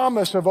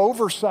promise of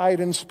oversight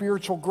and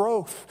spiritual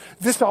growth.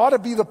 This ought to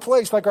be the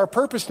place, like our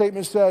purpose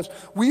statement says,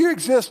 we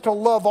exist to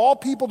love all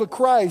people to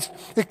Christ,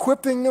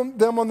 equipping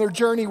them on their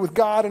journey with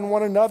God and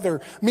one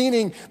another,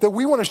 meaning that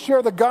we want to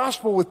share the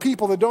gospel with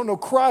people that don't know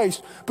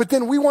Christ, but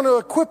then we want to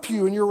equip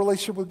you in your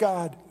relationship with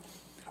God.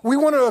 We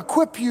want to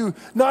equip you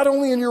not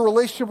only in your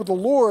relationship with the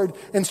Lord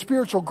and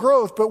spiritual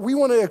growth, but we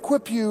want to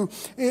equip you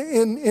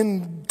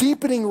in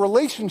deepening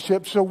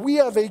relationships. So we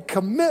have a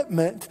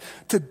commitment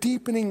to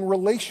deepening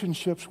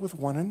relationships with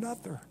one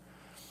another.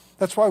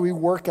 That's why we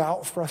work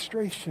out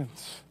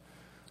frustrations.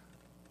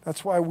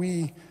 That's why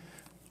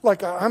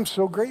I'm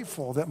so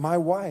grateful that my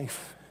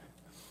wife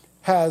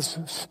has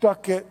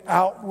stuck it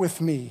out with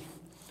me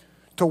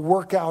to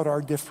work out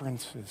our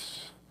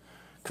differences,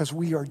 because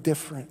we are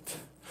different.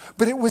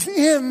 But it was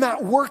in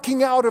that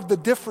working out of the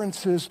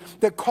differences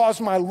that caused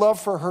my love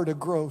for her to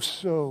grow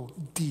so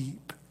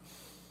deep.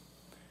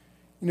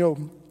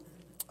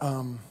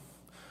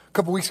 A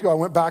couple weeks ago, I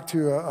went back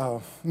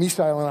to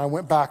Nisai Island. I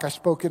went back. I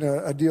spoke at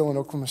a deal in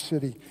Oklahoma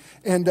City.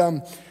 And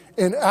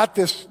at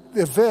this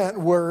event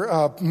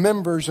were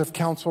members of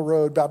Council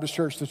Road Baptist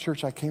Church, the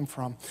church I came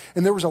from.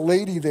 And there was a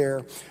lady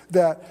there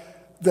that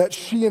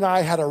she and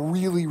I had a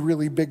really,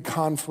 really big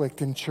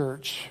conflict in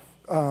church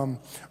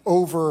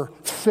over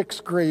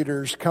sixth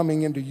graders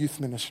coming into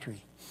youth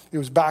ministry. It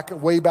was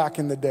way back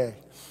in the day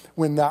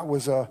when that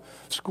was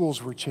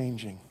schools were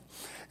changing.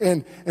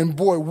 And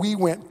boy, we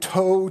went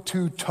toe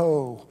to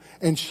toe.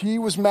 And she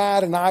was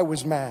mad and I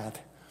was mad.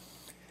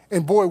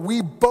 And boy,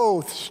 we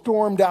both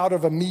stormed out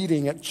of a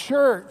meeting at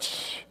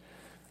church,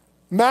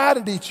 mad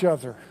at each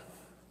other.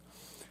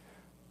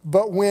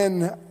 But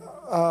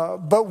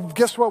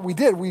guess what we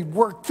did? We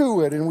worked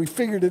through it and we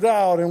figured it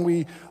out and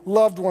we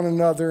loved one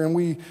another and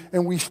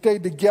we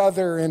stayed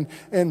together. And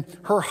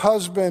her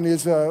husband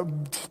is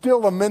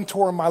still a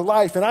mentor in my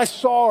life. And I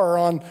saw her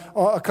on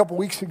a couple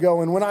weeks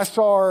ago. And when I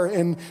saw her,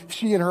 and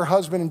she and her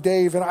husband and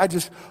Dave, and I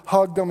just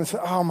hugged them and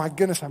said, "Oh my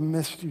goodness, I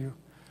missed you."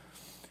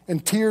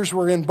 And tears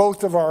were in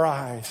both of our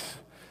eyes.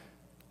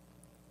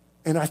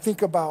 And I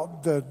think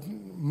about the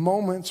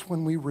moments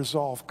when we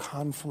resolve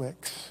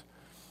conflicts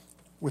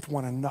with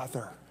one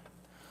another.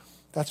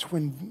 That's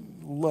when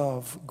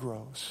love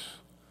grows.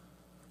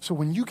 So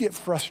when you get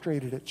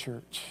frustrated at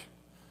church,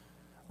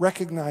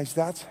 recognize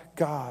that's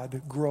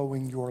God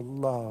growing your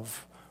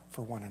love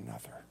for one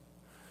another.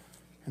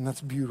 And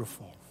that's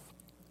beautiful.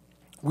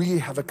 We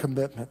have a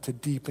commitment to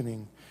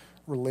deepening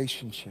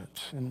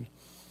relationships. And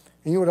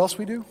you know what else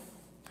we do?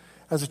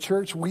 As a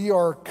church, we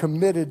are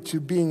committed to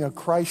being a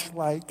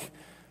Christ-like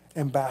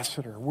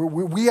ambassador.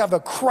 We have a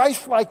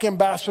Christ-like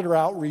ambassador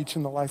outreach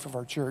in the life of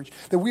our church,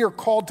 that we are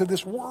called to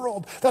this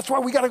world. That's why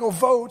we got to go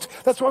vote.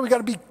 That's why we got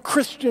to be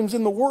Christians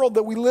in the world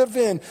that we live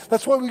in.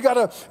 That's why we got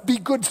to be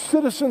good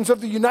citizens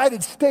of the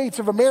United States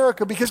of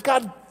America, because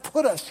God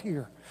put us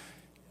here.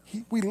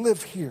 We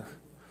live here.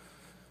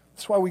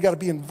 That's why we got to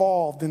be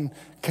involved and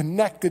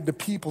connected to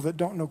people that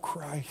don't know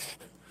Christ.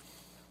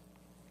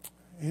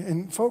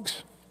 And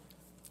folks,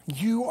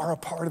 you are a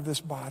part of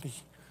this body.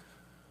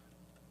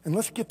 And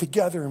let's get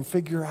together and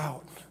figure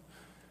out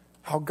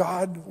how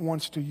God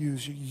wants to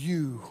use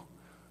you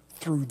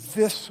through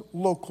this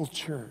local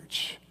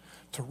church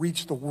to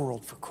reach the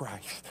world for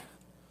Christ.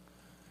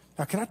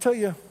 Now, can I tell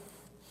you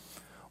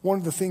one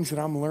of the things that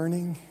I'm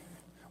learning,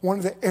 one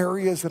of the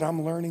areas that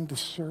I'm learning to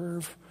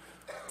serve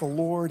the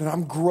Lord, and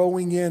I'm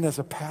growing in as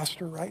a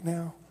pastor right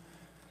now?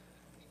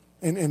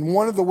 And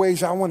one of the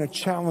ways I want to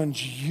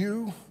challenge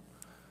you,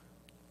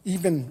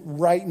 even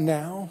right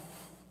now,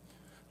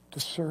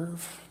 to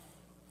serve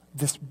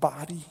this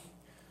body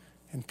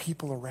and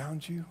people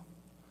around you,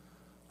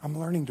 I'm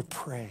learning to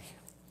pray.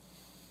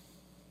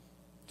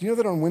 Do you know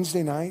that on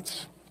Wednesday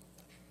nights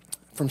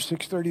from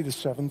 6:30 to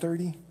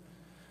 7:30,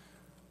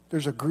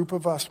 there's a group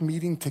of us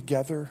meeting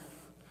together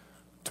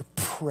to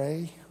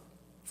pray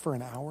for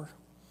an hour?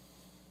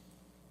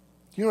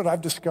 Do you know what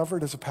I've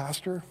discovered as a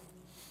pastor?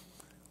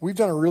 We've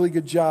done a really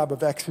good job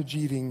of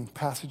exegeting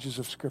passages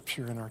of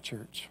Scripture in our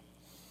church.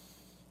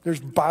 There's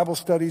Bible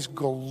studies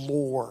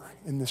galore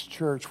in this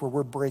church where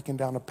we're breaking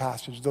down a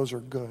passage. Those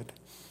are good.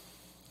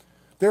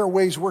 There are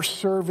ways we're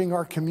serving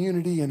our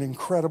community in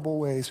incredible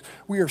ways.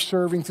 We are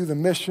serving through the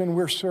mission.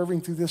 We're serving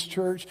through this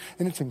church,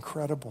 and it's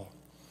incredible.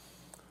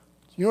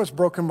 You know what's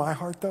broken my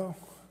heart, though?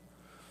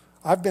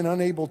 I've been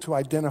unable to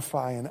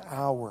identify an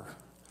hour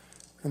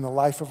in the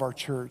life of our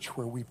church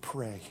where we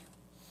pray.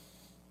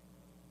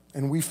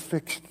 And we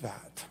fixed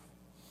that.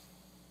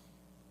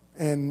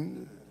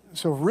 And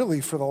so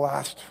really for the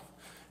last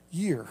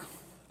year,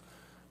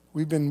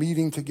 we've been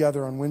meeting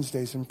together on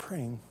Wednesdays and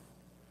praying.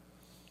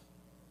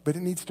 But it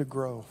needs to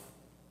grow.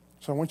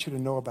 So I want you to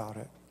know about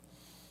it.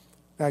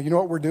 Now, you know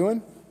what we're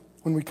doing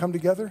when we come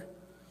together?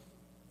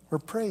 We're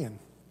praying.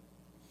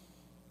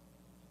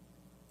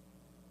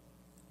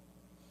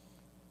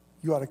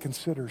 You ought to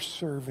consider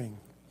serving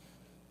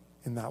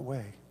in that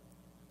way.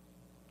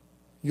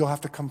 You'll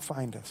have to come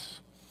find us.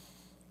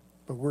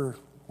 But we're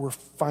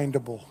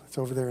findable. It's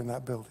over there in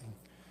that building.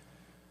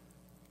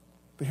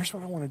 But here's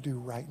what I want to do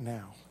right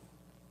now.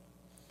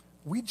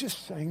 We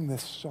just sang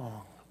this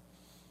song.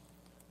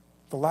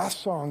 The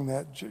last song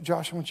that,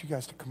 Josh, I want you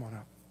guys to come on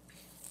up.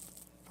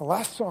 The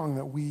last song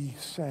that we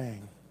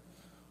sang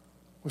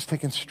was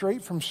taken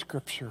straight from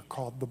Scripture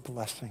called The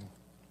Blessing.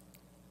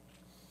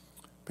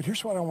 But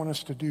here's what I want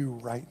us to do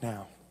right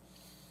now.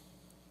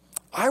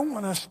 I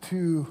want us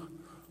to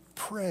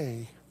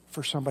pray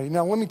for somebody.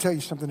 Now, let me tell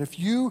you something. If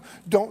you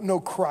don't know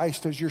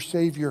Christ as your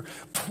Savior,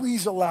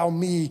 please allow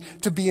me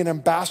to be an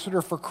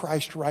ambassador for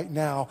Christ right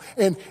now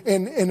and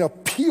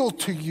appeal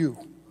to you.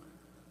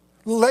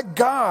 Let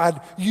God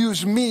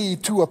use me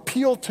to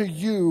appeal to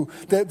you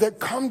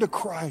that come to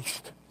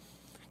Christ.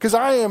 Because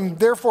I am,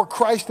 therefore,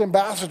 Christ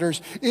ambassador.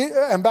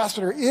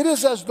 It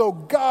is as though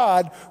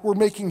God were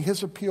making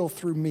his appeal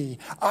through me.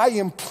 I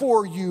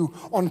implore you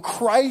on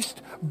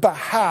Christ's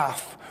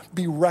behalf,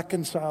 be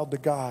reconciled to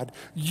God.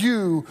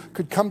 You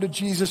could come to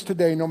Jesus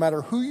today, no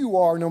matter who you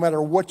are, no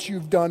matter what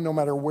you've done, no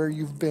matter where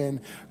you've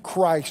been.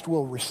 Christ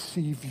will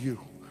receive you.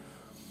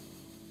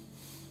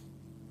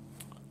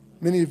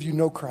 Many of you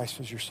know Christ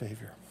as your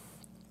Savior.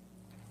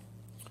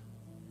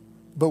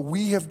 But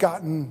we have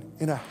gotten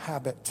in a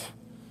habit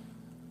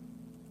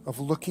of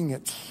looking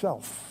at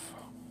self.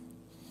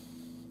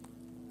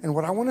 And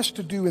what I want us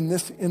to do in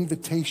this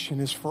invitation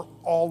is for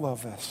all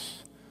of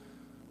us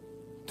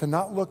to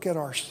not look at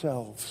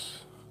ourselves,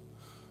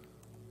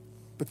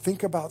 but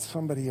think about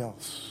somebody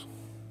else.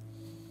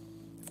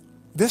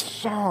 This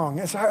song,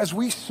 as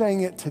we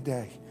sang it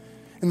today,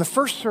 in the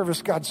first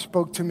service, God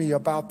spoke to me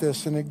about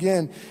this. And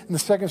again, in the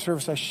second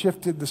service, I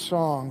shifted the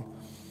song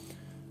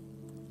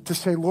to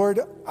say, Lord,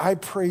 I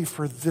pray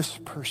for this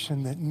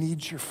person that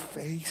needs your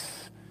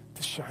face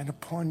to shine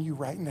upon you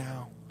right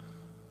now.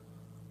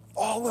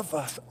 All of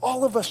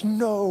us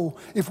know,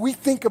 if we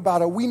think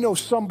about it, we know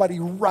somebody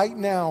right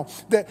now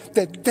that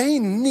they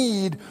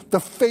need the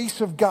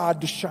face of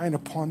God to shine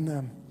upon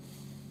them.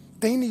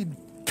 They need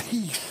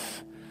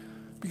peace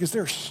because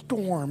there are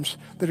storms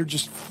that are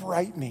just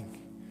frightening.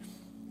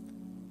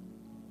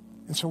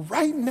 And so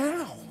right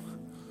now,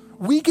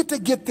 we get to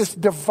get this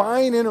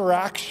divine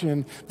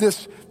interaction,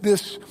 this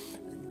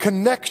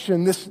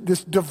connection, this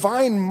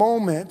divine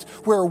moment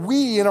where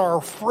we, in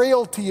our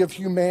frailty of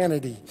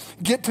humanity,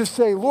 get to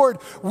say, Lord,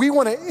 we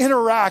want to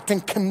interact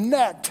and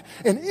connect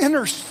and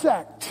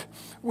intersect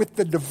with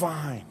the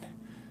divine.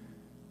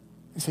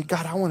 And say,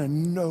 God, I want to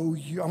know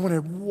you. I want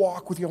to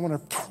walk with you. I want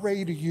to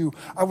pray to you.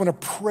 I want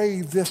to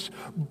pray this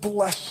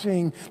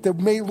blessing that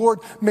Lord,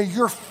 may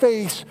your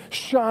face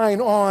shine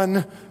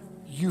on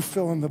you,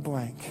 fill in the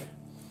blank.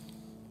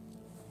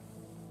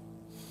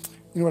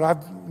 You know what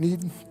I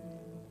need?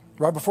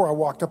 Right before I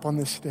walked up on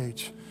this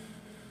stage,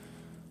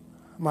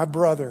 my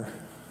brother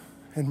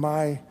and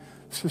my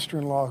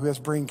sister-in-law, who has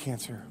brain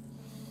cancer,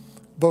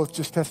 both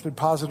just tested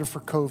positive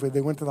for COVID.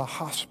 They went to the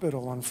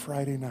hospital on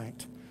Friday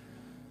night.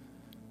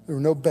 There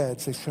were no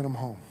beds. They sent them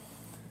home.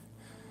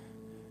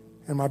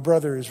 And my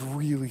brother is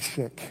really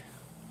sick.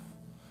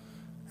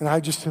 And I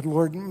just said,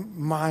 Lord,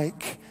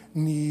 Mike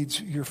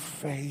needs your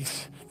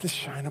face to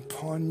shine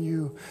upon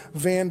you.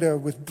 Vanda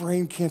with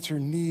brain cancer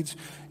needs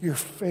your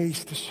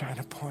face to shine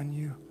upon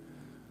you.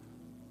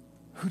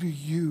 Who do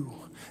you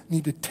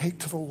need to take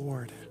to the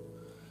Lord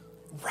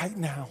right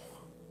now?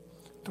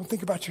 Don't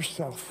think about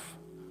yourself.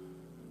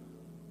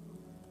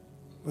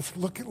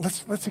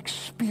 Let's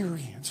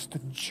experience the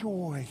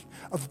joy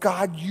of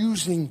God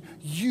using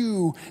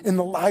you in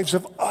the lives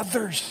of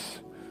others.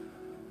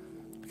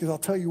 Because I'll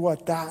tell you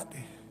what, that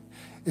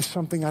is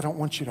something I don't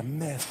want you to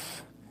miss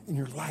in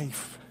your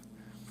life.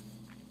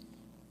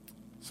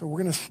 So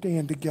we're going to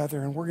stand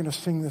together and we're going to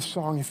sing this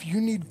song. If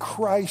you need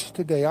Christ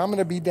today, I'm going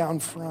to be down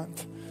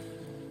front.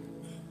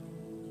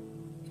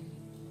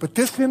 But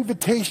this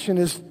invitation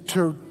is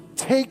to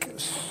take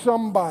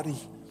somebody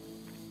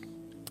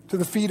to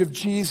the feet of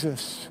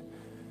Jesus.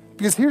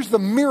 Because here's the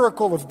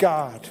miracle of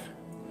God,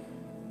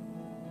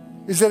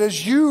 is that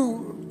as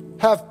you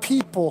have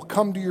people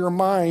come to your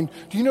mind,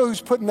 do you know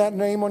who's putting that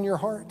name on your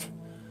heart?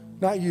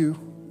 Not you,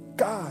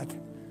 God.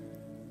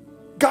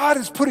 God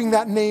is putting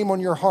that name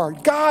on your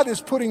heart. God is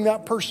putting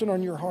that person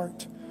on your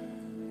heart.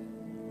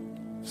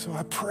 So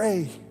I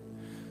pray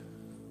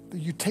that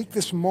you take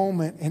this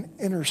moment and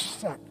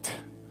intersect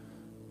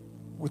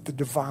with the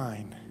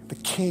divine, the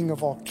King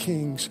of all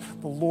kings,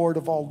 the Lord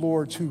of all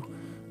lords, who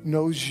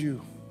knows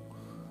you.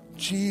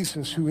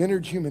 Jesus, who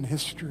entered human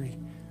history,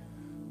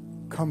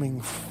 coming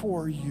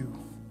for you.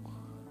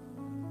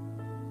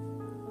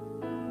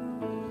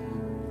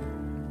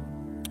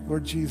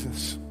 Lord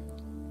Jesus,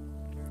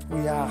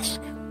 we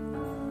ask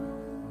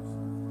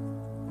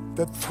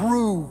that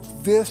through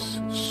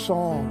this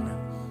song,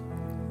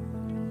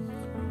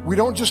 we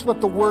don't just let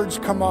the words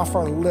come off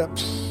our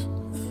lips.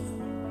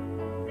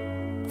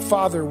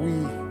 Father,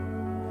 we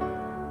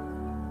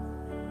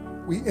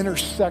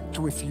intersect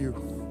with you.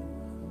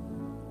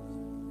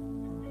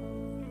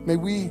 May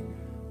we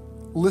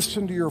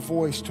listen to your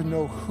voice to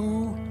know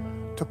who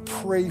to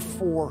pray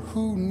for,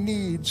 who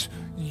needs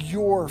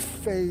your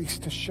face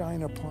to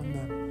shine upon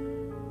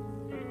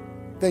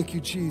them. Thank you,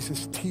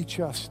 Jesus.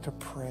 Teach us to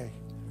pray,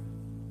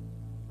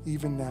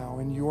 even now,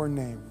 in your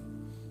name.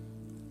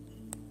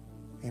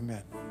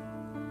 Amen.